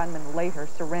suspected gunman later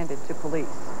surrendered to police.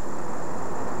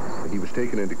 He was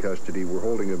taken into custody. We're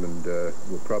holding him, and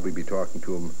we'll probably be talking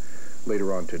to him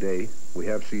later on today. We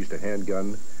have seized a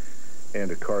handgun and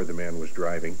a car the man was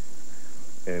driving,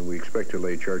 and we expect to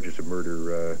lay charges of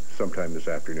murder sometime this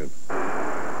afternoon.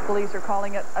 Police are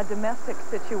calling it a domestic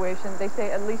situation. They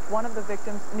say at least one of the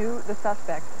victims knew the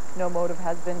suspect. No motive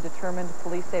has been determined.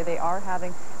 Police say they are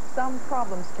having some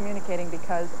problems communicating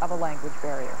because of a language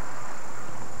barrier.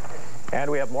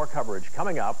 And we have more coverage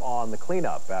coming up on the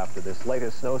cleanup after this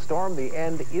latest snowstorm. The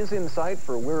end is in sight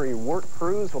for weary work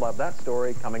crews. We'll have that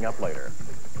story coming up later.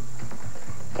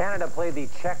 Canada played the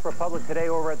Czech Republic today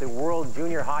over at the World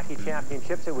Junior Hockey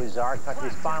Championships. It was our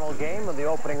country's final game of the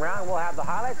opening round. We'll have the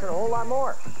highlights and a whole lot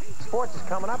more. Sports is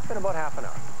coming up in about half an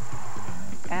hour.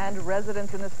 And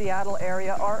residents in the Seattle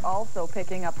area are also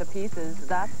picking up the pieces.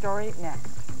 That story next.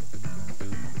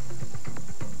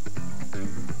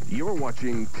 You're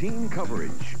watching Team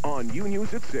Coverage on U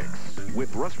News at 6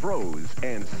 with Russ Froese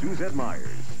and Suzette Myers.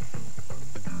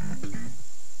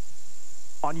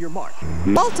 On your mark.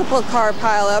 Multiple car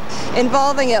pileup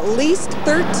involving at least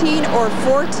 13 or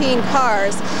 14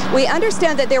 cars. We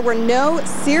understand that there were no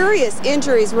serious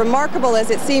injuries, remarkable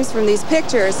as it seems from these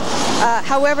pictures.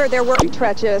 However, there were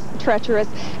treacherous,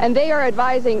 and they are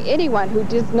advising anyone who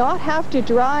does not have to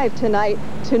drive tonight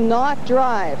to not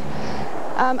drive.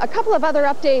 A couple of other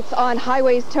updates on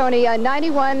highways, Tony.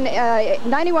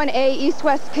 91A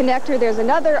east-west connector, there's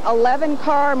another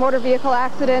 11-car motor vehicle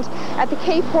accident. At the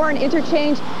Cape Horn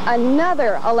interchange,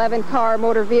 another 11-car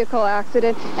motor vehicle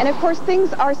accident. And of course,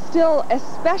 things are still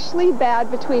especially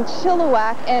bad between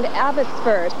Chilliwack and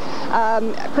Abbotsford,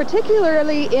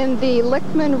 particularly in the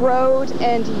Lickman Road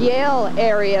and Yale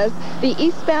areas. The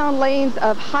eastbound lanes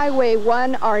of Highway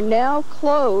 1 are now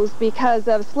closed because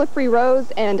of slippery roads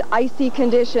and icy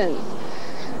conditions.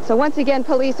 So once again,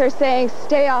 police are saying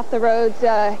stay off the roads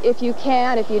if you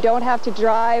can. If you don't have to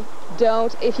drive,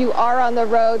 don't. If you are on the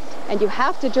roads and you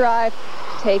have to drive,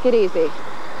 take it easy.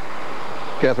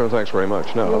 Catherine, thanks very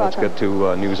much. Now, let's get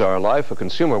to News Hour Live. A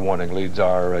consumer warning leads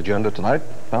our agenda tonight.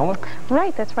 Paula?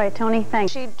 Right, that's right, Tony.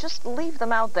 Thanks. She'd just leave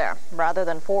them out there rather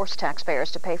than force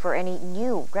taxpayers to pay for any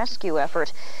new rescue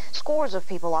effort. Scores of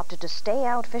people opted to stay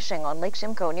out fishing on Lake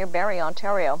Simcoe near Barrie,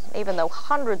 Ontario, even though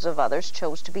hundreds of others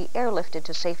chose to be airlifted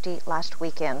to safety last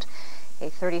weekend. A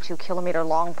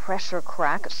 32-kilometer-long pressure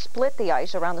crack split the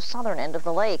ice around the southern end of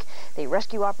the lake. The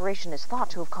rescue operation is thought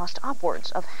to have cost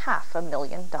upwards of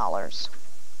 $500,000.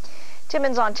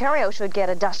 Timmins, Ontario should get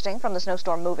a dusting from the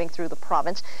snowstorm moving through the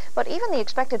province, but even the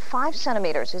expected 5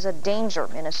 centimeters is a danger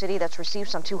in a city that's received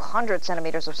some 200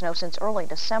 centimeters of snow since early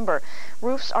December.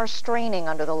 Roofs are straining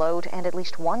under the load, and at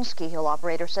least one ski hill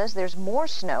operator says there's more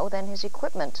snow than his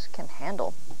equipment can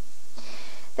handle.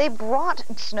 They brought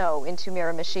snow into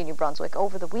Miramichi, New Brunswick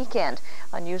over the weekend.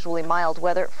 Unusually mild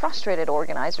weather frustrated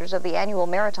organizers of the annual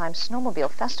Maritime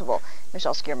Snowmobile Festival.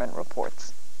 Michelle Skierman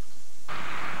reports.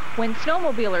 When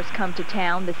snowmobilers come to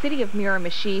town, the city of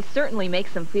Miramichi certainly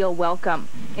makes them feel welcome.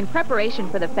 In preparation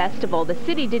for the festival, the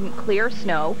city didn't clear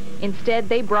snow. Instead,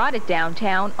 they brought it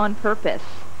downtown on purpose.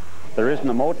 There isn't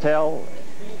a motel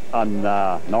on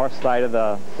the north side of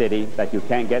the city that you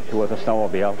can't get to with a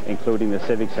snowmobile, including the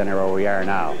Civic Center where we are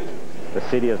now. The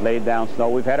city has laid down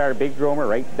snow. We've had our big groomer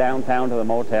right downtown to the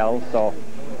motels, so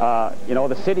you know,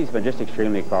 the city's been just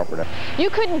extremely cooperative.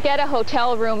 You couldn't get a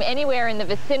hotel room anywhere in the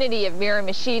vicinity of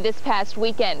Miramichi this past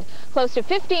weekend. Close to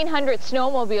 1,500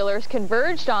 snowmobilers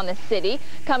converged on the city,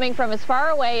 coming from as far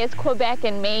away as Quebec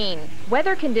and Maine.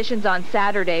 Weather conditions on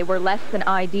Saturday were less than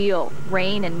ideal.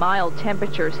 Rain and mild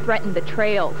temperatures threatened the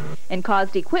trails and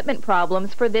caused equipment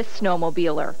problems for this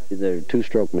snowmobiler. They're a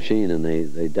two-stroke machine, and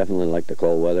they definitely like the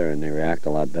cold weather, and they react a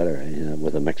lot better, you know,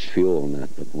 with a mixed fuel and that.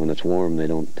 But when it's warm, they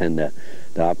don't tend to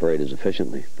operate as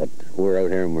efficiently. But we're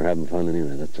out here and we're having fun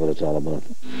anyway. That's what it's all about.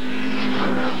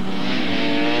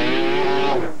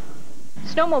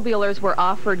 Snowmobilers were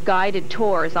offered guided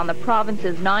tours on the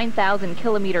province's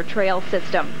 9,000-kilometer trail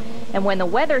system. And when the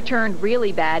weather turned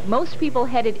really bad, most people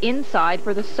headed inside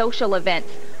for the social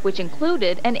events, which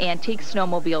included an antique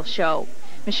snowmobile show.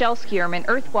 Michelle Skierman,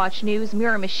 Earthwatch News,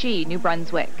 Miramichi, New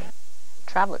Brunswick.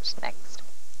 Travelers next.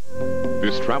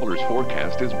 This traveler's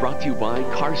forecast is brought to you by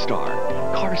CarStar.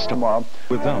 CarStar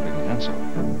without any hassle.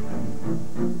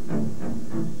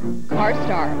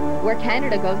 CarStar, where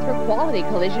Canada goes for quality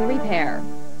collision repair.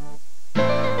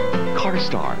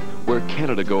 CarStar, where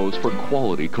Canada goes for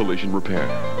quality collision repair.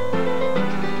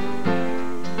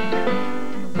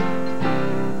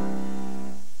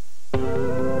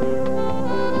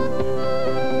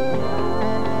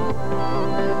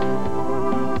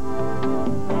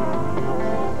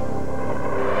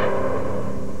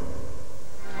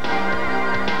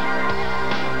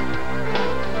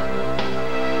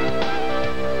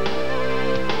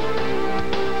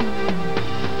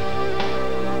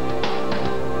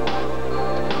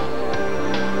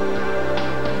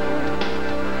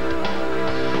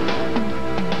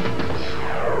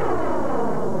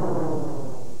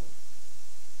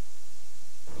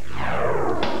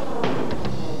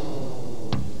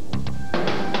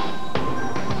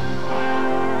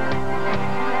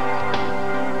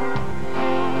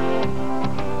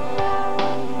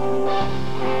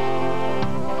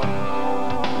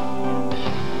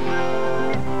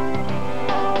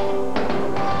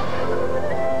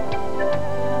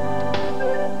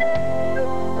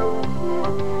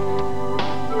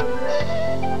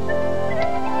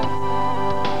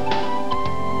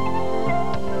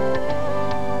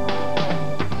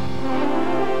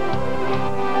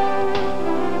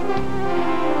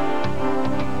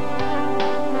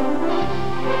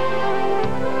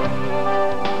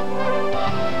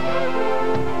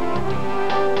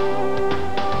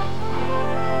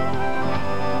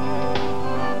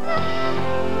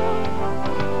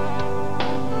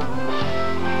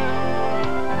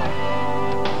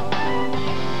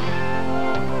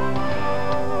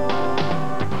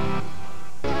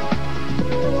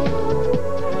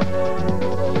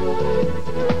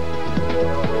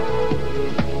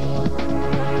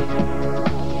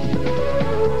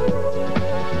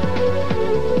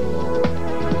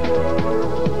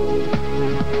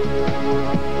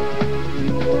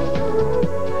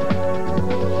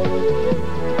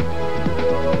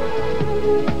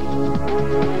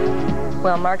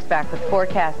 Well, Mark's back with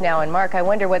forecast now, and Mark, I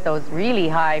wonder what those really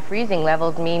high freezing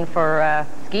levels mean for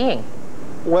skiing.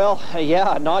 Well,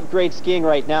 yeah, not great skiing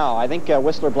right now. I think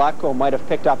Whistler Blackcomb might have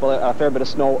picked up a fair bit of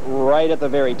snow right at the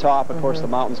very top. Of course, the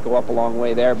mountains go up a long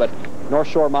way there, but North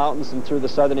Shore Mountains and through the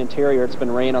southern interior, it's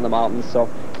been rain on the mountains, so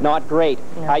not great.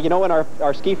 Yeah. You know, in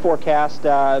our ski forecast,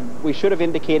 we should have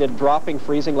indicated dropping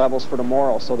freezing levels for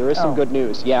tomorrow, so there is some good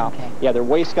news. Yeah, yeah, they're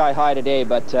way sky high today,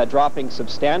 but dropping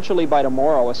substantially by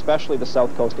tomorrow, especially the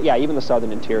south coast, yeah, even the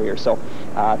southern interior. So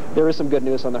there is some good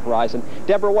news on the horizon.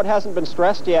 Deborah, what hasn't been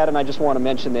stressed yet, and I just want to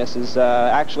mention this, is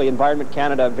actually Environment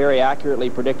Canada very accurately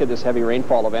predicted this heavy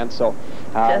rainfall event, so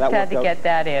just had to get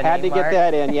that in. Had to get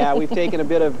that in, yeah. We've taken a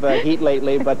bit of heat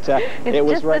lately, but it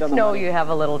was right on the snow you have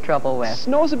a little trouble with.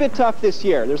 Snow's a bit tough this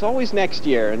year. There's always next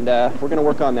year, and we're going to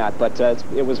work on that, but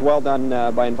it was well done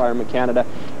by Environment Canada.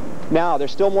 Now,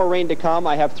 there's still more rain to come.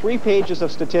 I have 3 pages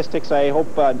of statistics. I hope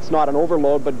it's not an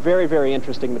overload, but very, very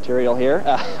interesting material here,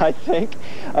 I think.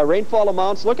 Rainfall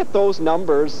amounts, look at those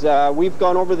numbers. We've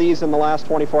gone over these in the last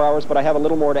 24 hours, but I have a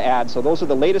little more to add. So those are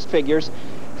the latest figures.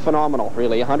 Phenomenal,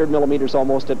 really. 100 millimeters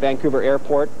almost at Vancouver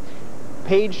Airport.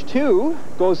 Page 2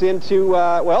 goes into,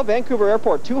 well, Vancouver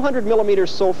Airport, 200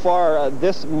 millimeters so far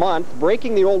this month,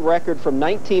 breaking the old record from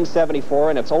 1974,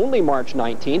 and it's only March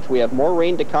 19th. We have more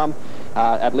rain to come,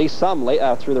 at least some,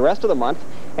 through the rest of the month.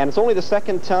 And it's only the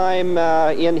second time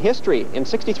in history, in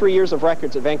 63 years of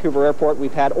records at Vancouver Airport,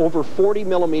 we've had over 40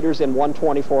 millimeters in one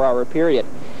 24-hour period.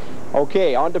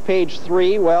 Okay, on to page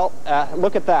 3. Well,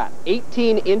 look at that.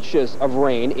 18 inches of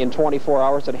rain in 24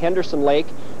 hours at Henderson Lake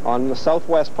on the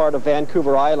southwest part of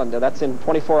Vancouver Island. That's in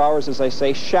 24 hours, as I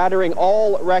say, shattering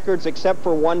all records except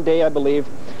for one day, I believe,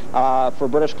 for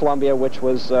British Columbia, which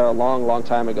was a long, long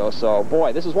time ago. So,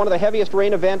 boy, this is one of the heaviest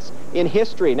rain events in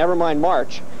history, never mind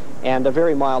March, and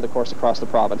very mild, of course, across the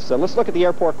province. So let's look at the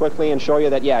airport quickly and show you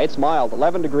that, yeah, it's mild.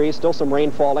 11 degrees, still some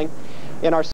rain falling. In our